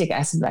lactic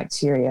acid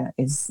bacteria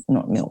is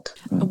not milk.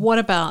 What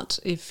about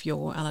if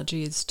your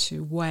allergy is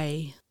to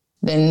whey?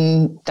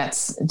 Then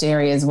that's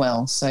dairy as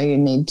well. So you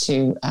need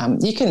to,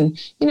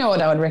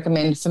 what I would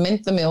recommend,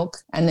 ferment the milk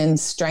and then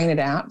strain it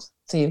out.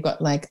 So you've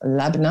got like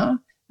labna,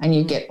 and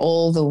you get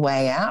all the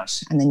whey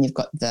out, and then you've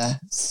got the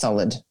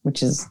solid,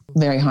 which is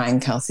very high in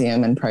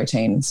calcium and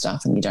protein and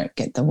stuff, and you don't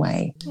get the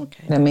whey.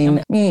 Okay. I mean,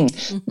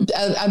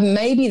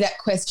 maybe that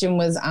question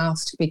was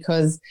asked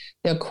because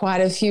there are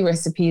quite a few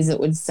recipes that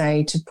would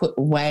say to put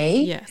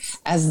whey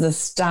as the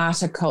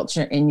starter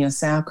culture in your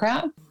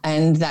sauerkraut,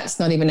 and that's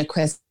not even a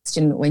question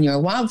when you're a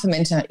wild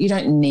fermenter. You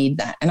don't need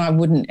that, and I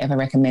wouldn't ever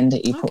recommend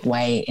that you put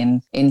whey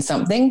in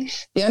something.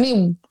 The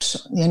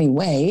only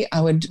way I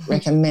would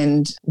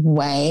recommend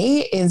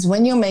whey is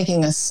when you're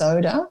making a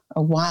soda,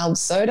 a wild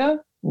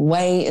soda.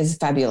 Whey is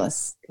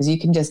fabulous because you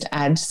can just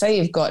add, say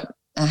you've got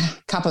a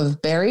cup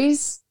of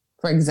berries,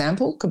 for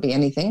example, could be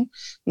anything.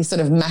 You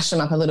sort of mash them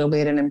up a little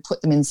bit and then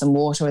put them in some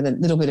water with a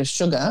little bit of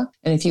sugar.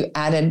 And if you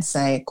added,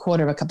 say, a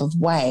quarter of a cup of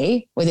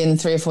whey, within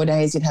 3 or 4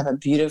 days, you'd have a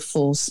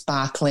beautiful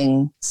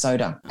sparkling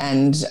soda.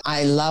 And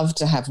I love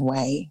to have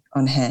whey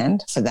on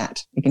hand for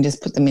that. You can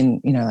just put them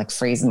in,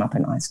 freeze them up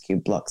in ice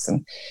cube blocks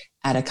and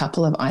add a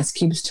couple of ice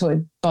cubes to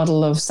a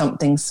bottle of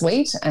something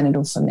sweet and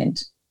it'll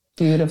ferment.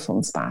 beautiful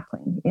and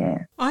sparkling.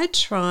 Yeah. I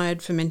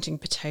tried fermenting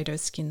potato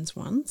skins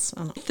once,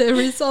 and the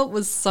result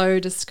was so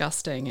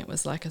disgusting. It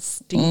was like a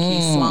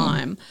stinky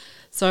slime.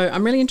 So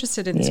I'm really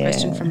interested in this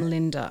question from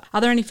Linda.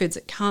 Are there any foods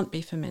that can't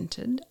be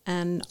fermented?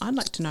 And I'd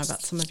like to know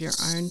about some of your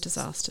own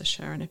disasters,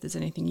 Sharon, if there's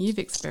anything you've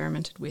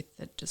experimented with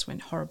that just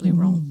went horribly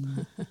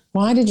wrong.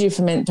 Why did you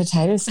ferment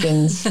potato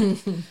skins?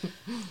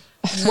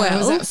 Well,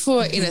 was that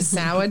for in a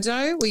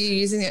sourdough? Were you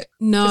using it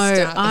No, to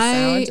start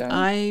the sourdough?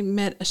 I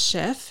met a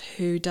chef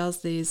who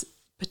does these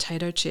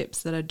potato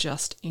chips that are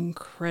just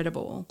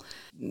incredible.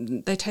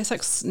 They taste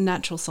like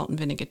natural salt and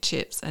vinegar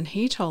chips, and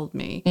he told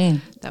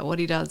me that what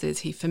he does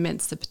is he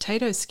ferments the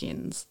potato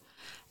skins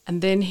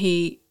and then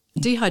he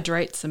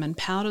dehydrates them and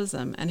powders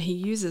them, and he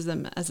uses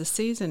them as a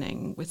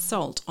seasoning with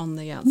salt on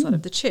the outside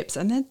of the chips,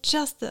 and they're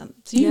just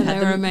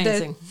they're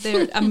amazing.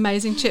 They're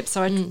amazing chips.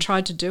 So I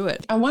tried to do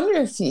it. I wonder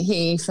if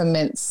he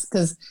ferments,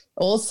 because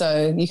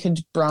also you could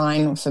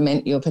brine or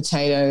ferment your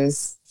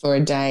potatoes for a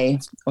day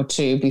or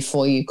two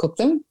before you cook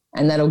them,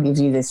 and that'll give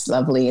you this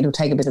lovely, it'll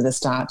take a bit of the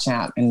starch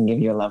out and give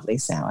you a lovely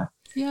sour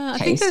Yeah, I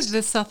taste. think that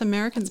the South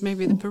Americans,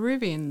 maybe the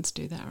Peruvians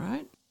do that,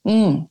 right?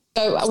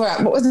 So, all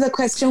right, what was the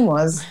question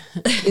was,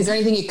 is there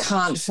anything you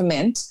can't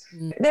ferment?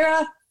 There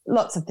are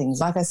lots of things.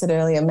 Like I said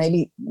earlier,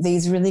 maybe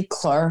these really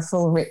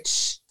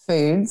chlorophyll-rich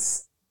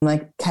foods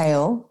like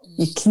kale,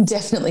 you can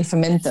definitely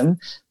ferment them,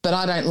 but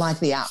I don't like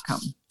the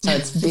outcome. So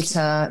it's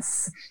bitter,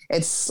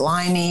 it's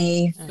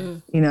slimy,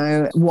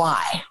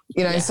 why?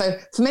 So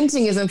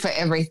fermenting isn't for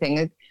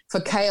everything. For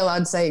kale,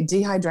 I'd say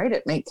dehydrate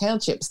it, make kale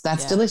chips.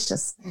 That's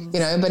delicious,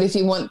 but if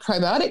you want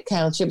probiotic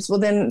kale chips, well,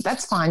 then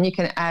that's fine. You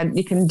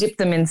can dip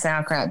them in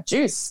sauerkraut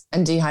juice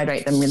and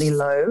dehydrate them really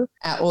low.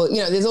 Or,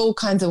 there's all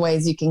kinds of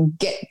ways you can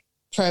get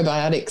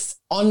probiotics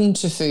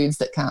onto foods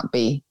that can't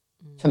be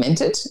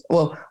fermented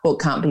or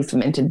can't be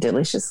fermented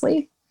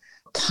deliciously.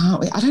 Can't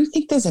we? I don't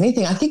think there's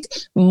anything. I think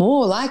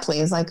more likely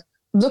is like,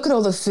 look at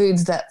all the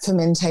foods that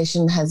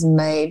fermentation has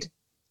made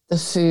the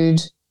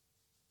food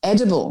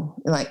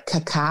edible, like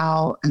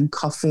cacao and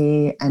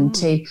coffee and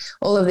tea.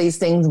 All of these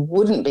things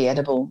wouldn't be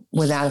edible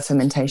without a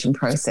fermentation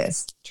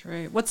process.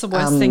 True. What's the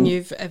worst thing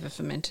you've ever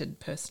fermented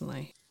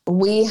personally?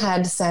 We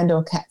had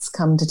Sandor cats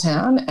come to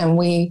town, and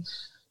we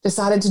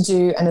decided to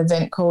do an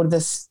event called the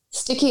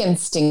Sticky and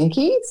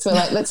Stinky. So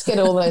let's get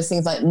all those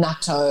things like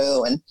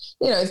natto and,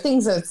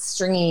 things that are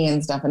stringy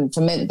and stuff, and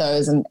ferment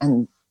those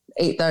and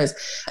eat those.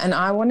 And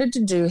I wanted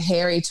to do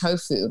hairy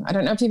tofu. I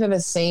don't know if you've ever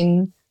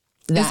seen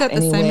that. Is that the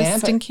anywhere, same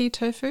as stinky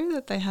tofu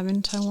that they have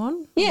in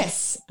Taiwan?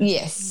 Yes.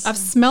 I've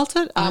smelt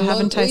it. I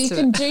haven't tasted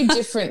it. You can do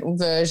different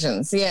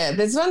versions. Yeah,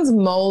 there's one's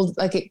mold,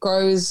 like it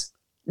grows,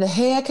 the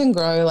hair can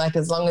grow like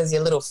as long as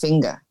your little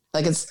finger.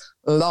 Like it's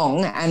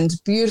long and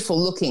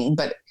beautiful looking,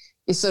 but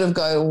you sort of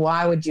go,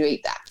 why would you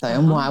eat that though?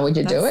 And why would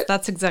you do it?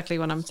 That's exactly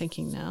what I'm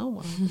thinking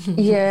now.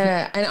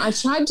 Yeah. And I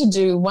tried to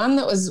do one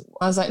I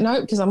was like,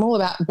 no, because I'm all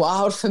about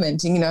wild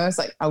fermenting, It's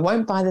like, I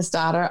won't buy the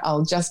starter.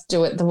 I'll just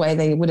do it the way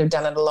they would have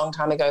done it a long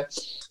time ago.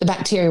 The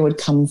bacteria would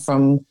come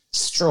from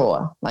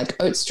straw,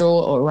 like oat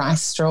straw or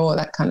rice straw,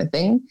 that kind of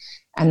thing.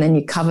 And then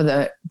you cover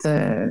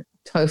the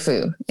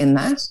tofu in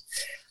that.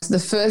 So the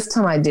first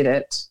time I did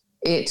it,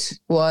 it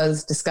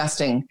was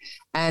disgusting,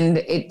 and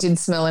it did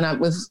smell.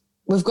 And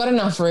we've got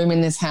enough room in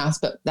this house,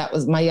 but that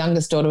was, my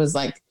youngest daughter was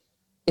like,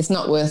 it's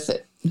not worth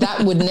it.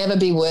 That would never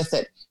be worth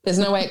it. There's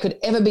no way it could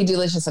ever be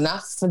delicious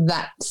enough for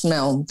that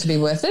smell to be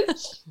worth it.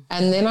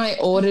 And then I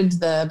ordered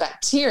the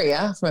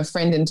bacteria from a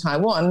friend in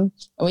Taiwan,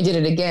 and we did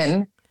it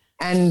again,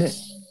 and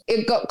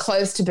it got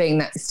close to being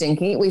that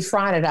stinky. We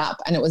fried it up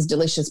and it was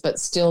delicious, but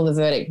still the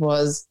verdict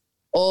was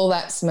all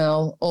that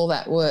smell, all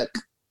that work,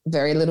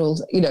 very little,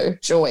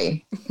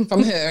 joy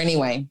from her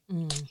anyway.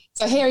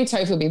 So hairy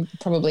tofu would be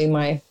probably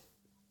my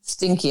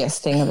stinkiest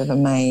thing I've ever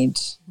made.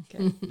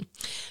 Okay.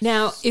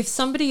 Now, if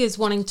somebody is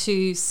wanting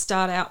to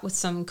start out with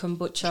some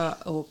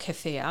kombucha or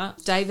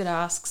kefir, David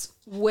asks,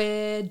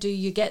 where do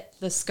you get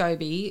the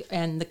SCOBY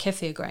and the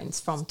kefir grains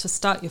from to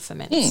start your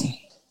ferments?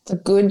 It's a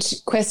good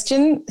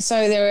question. So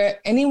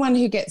anyone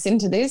who gets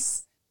into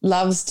this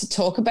loves to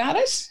talk about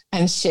it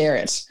and share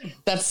it.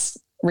 That's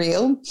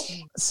real.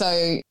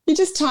 So you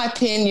just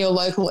type in your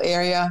local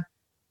area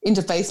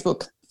into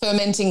Facebook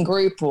fermenting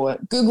group or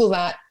Google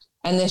that,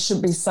 and there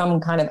should be some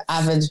kind of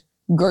avid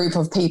group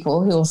of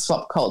people who will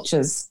swap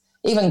cultures.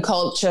 Even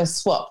culture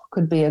swap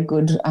could be a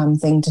good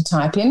thing to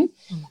type in.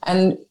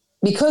 And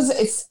because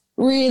it's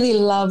really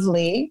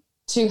lovely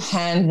to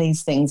hand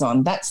these things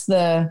on. That's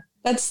the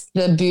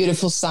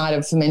beautiful side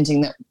of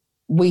fermenting, that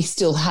we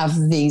still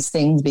have these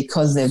things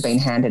because they've been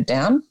handed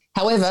down.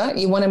 However,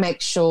 you want to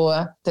make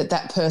sure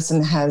that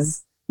person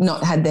has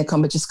not had their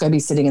kombucha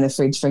SCOBY sitting in the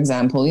fridge, for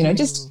example.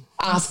 Just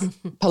ask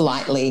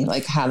politely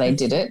like how they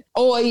did it.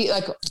 Or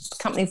like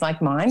companies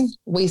like mine,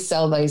 we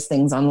sell those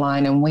things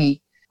online, and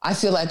I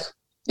feel like,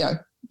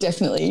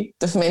 definitely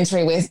the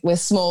Fermentary, we're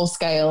small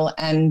scale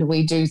and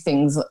we do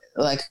things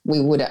like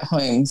we would at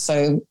home.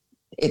 So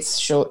it's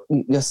sure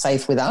you're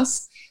safe with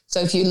us.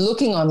 So if you're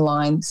looking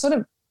online, sort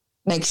of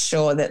make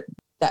sure that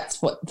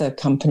that's what the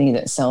company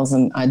that sells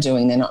them are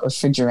doing. They're not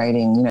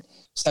refrigerating, you know.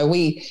 So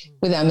we,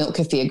 with our milk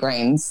kefir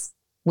grains,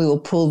 we will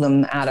pull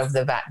them out of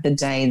the vat the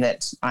day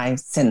that I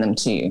send them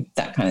to you,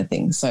 that kind of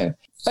thing. So,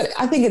 but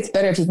I think it's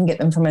better if you can get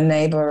them from a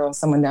neighbour or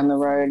someone down the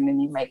road and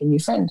then you make a new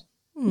friend.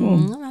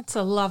 That's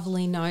a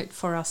lovely note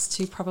for us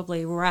to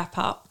probably wrap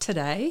up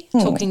today,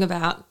 talking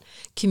about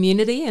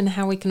community and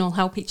how we can all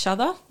help each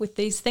other with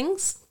these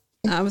things.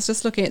 I was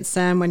just looking at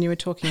Sam when you were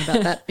talking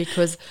about that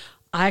because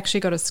I actually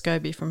got a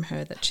SCOBY from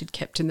her that she'd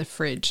kept in the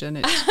fridge, and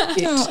it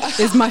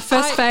is my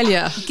first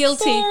failure.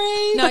 Guilty.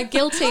 Sorry. No,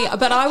 guilty.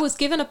 But I was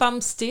given a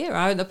bum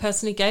steer. The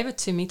person who gave it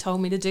to me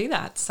told me to do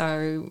that.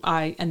 So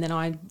I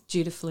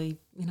dutifully,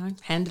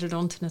 handed it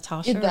on to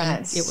Natasha. And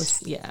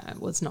it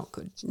was not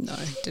good. No,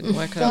 it didn't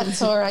work out.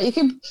 That's all right. You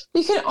can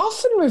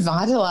often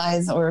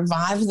revitalise or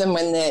revive them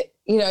when they're,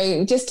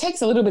 it just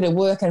takes a little bit of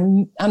work,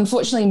 and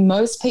unfortunately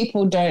most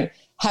people don't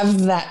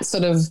have that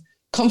sort of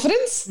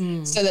confidence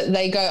so that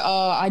they go,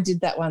 oh, I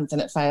did that once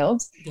and it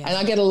failed. Yeah. And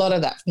I get a lot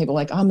of that from people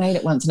like, I made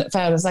it once and it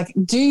failed. It's like,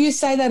 do you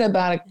say that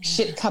about a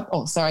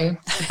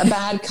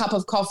bad cup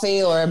of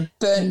coffee or a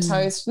burnt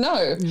toast?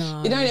 No,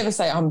 you don't ever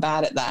say I'm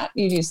bad at that.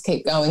 You just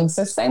keep going.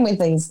 So same with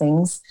these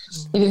things.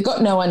 If you've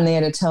got no one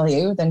there to tell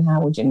you, then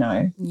how would you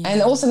know? Yeah.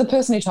 And also the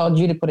person who told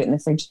you to put it in the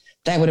fridge,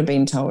 they would have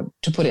been told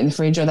to put it in the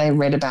fridge, or they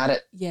read about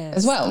it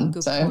as well.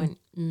 Good point.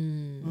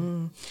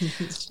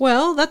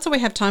 Well, that's all we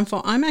have time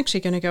for. I'm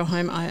actually going to go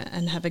home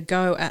and have a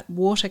go at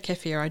water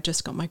kefir. I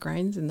just got my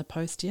grains in the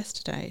post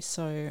yesterday,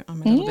 so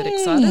I'm a little bit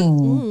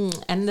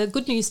excited. And the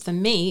good news for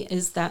me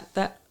is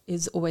that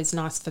is always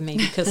nice for me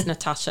because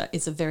Natasha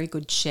is a very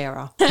good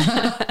sharer.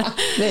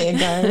 There you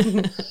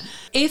go.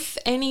 If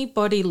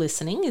anybody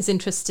listening is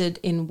interested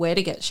in where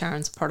to get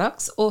Sharon's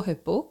products or her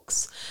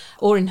books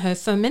or in her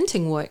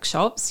fermenting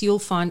workshops, you'll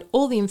find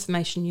all the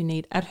information you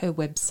need at her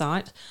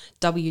website,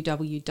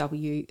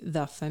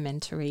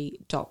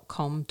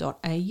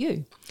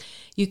 www.thefermentary.com.au.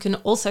 You can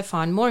also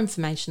find more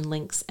information,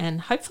 links,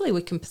 and hopefully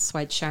we can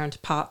persuade Sharon to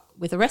part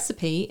with a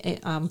recipe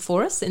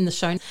for us in the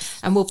show,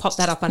 and we'll pop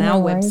that up on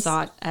our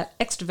website at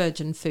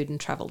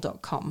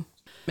extravirginfoodandtravel.com.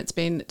 It's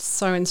been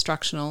so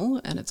instructional,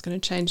 and it's going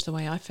to change the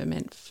way I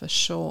ferment for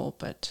sure.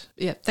 But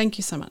yeah, thank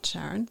you so much,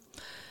 Sharon.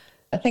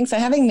 Thanks for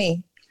having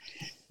me.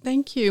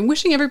 Thank you. I'm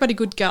wishing everybody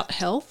good gut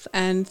health,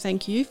 and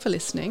thank you for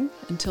listening.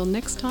 Until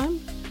next time,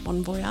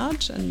 bon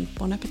voyage and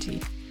bon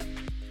appetit.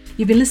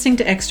 You've been listening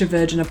to Extra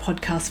Virgin, a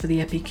podcast for the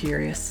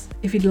Epicurious.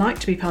 If you'd like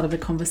to be part of the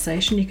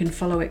conversation, you can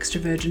follow Extra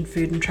Virgin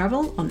Food and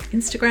Travel on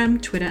Instagram,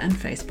 Twitter and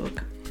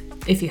Facebook.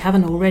 If you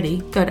haven't already,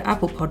 go to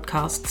Apple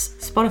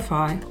Podcasts,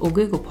 Spotify or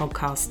Google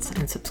Podcasts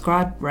and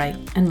subscribe, rate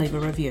and leave a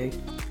review.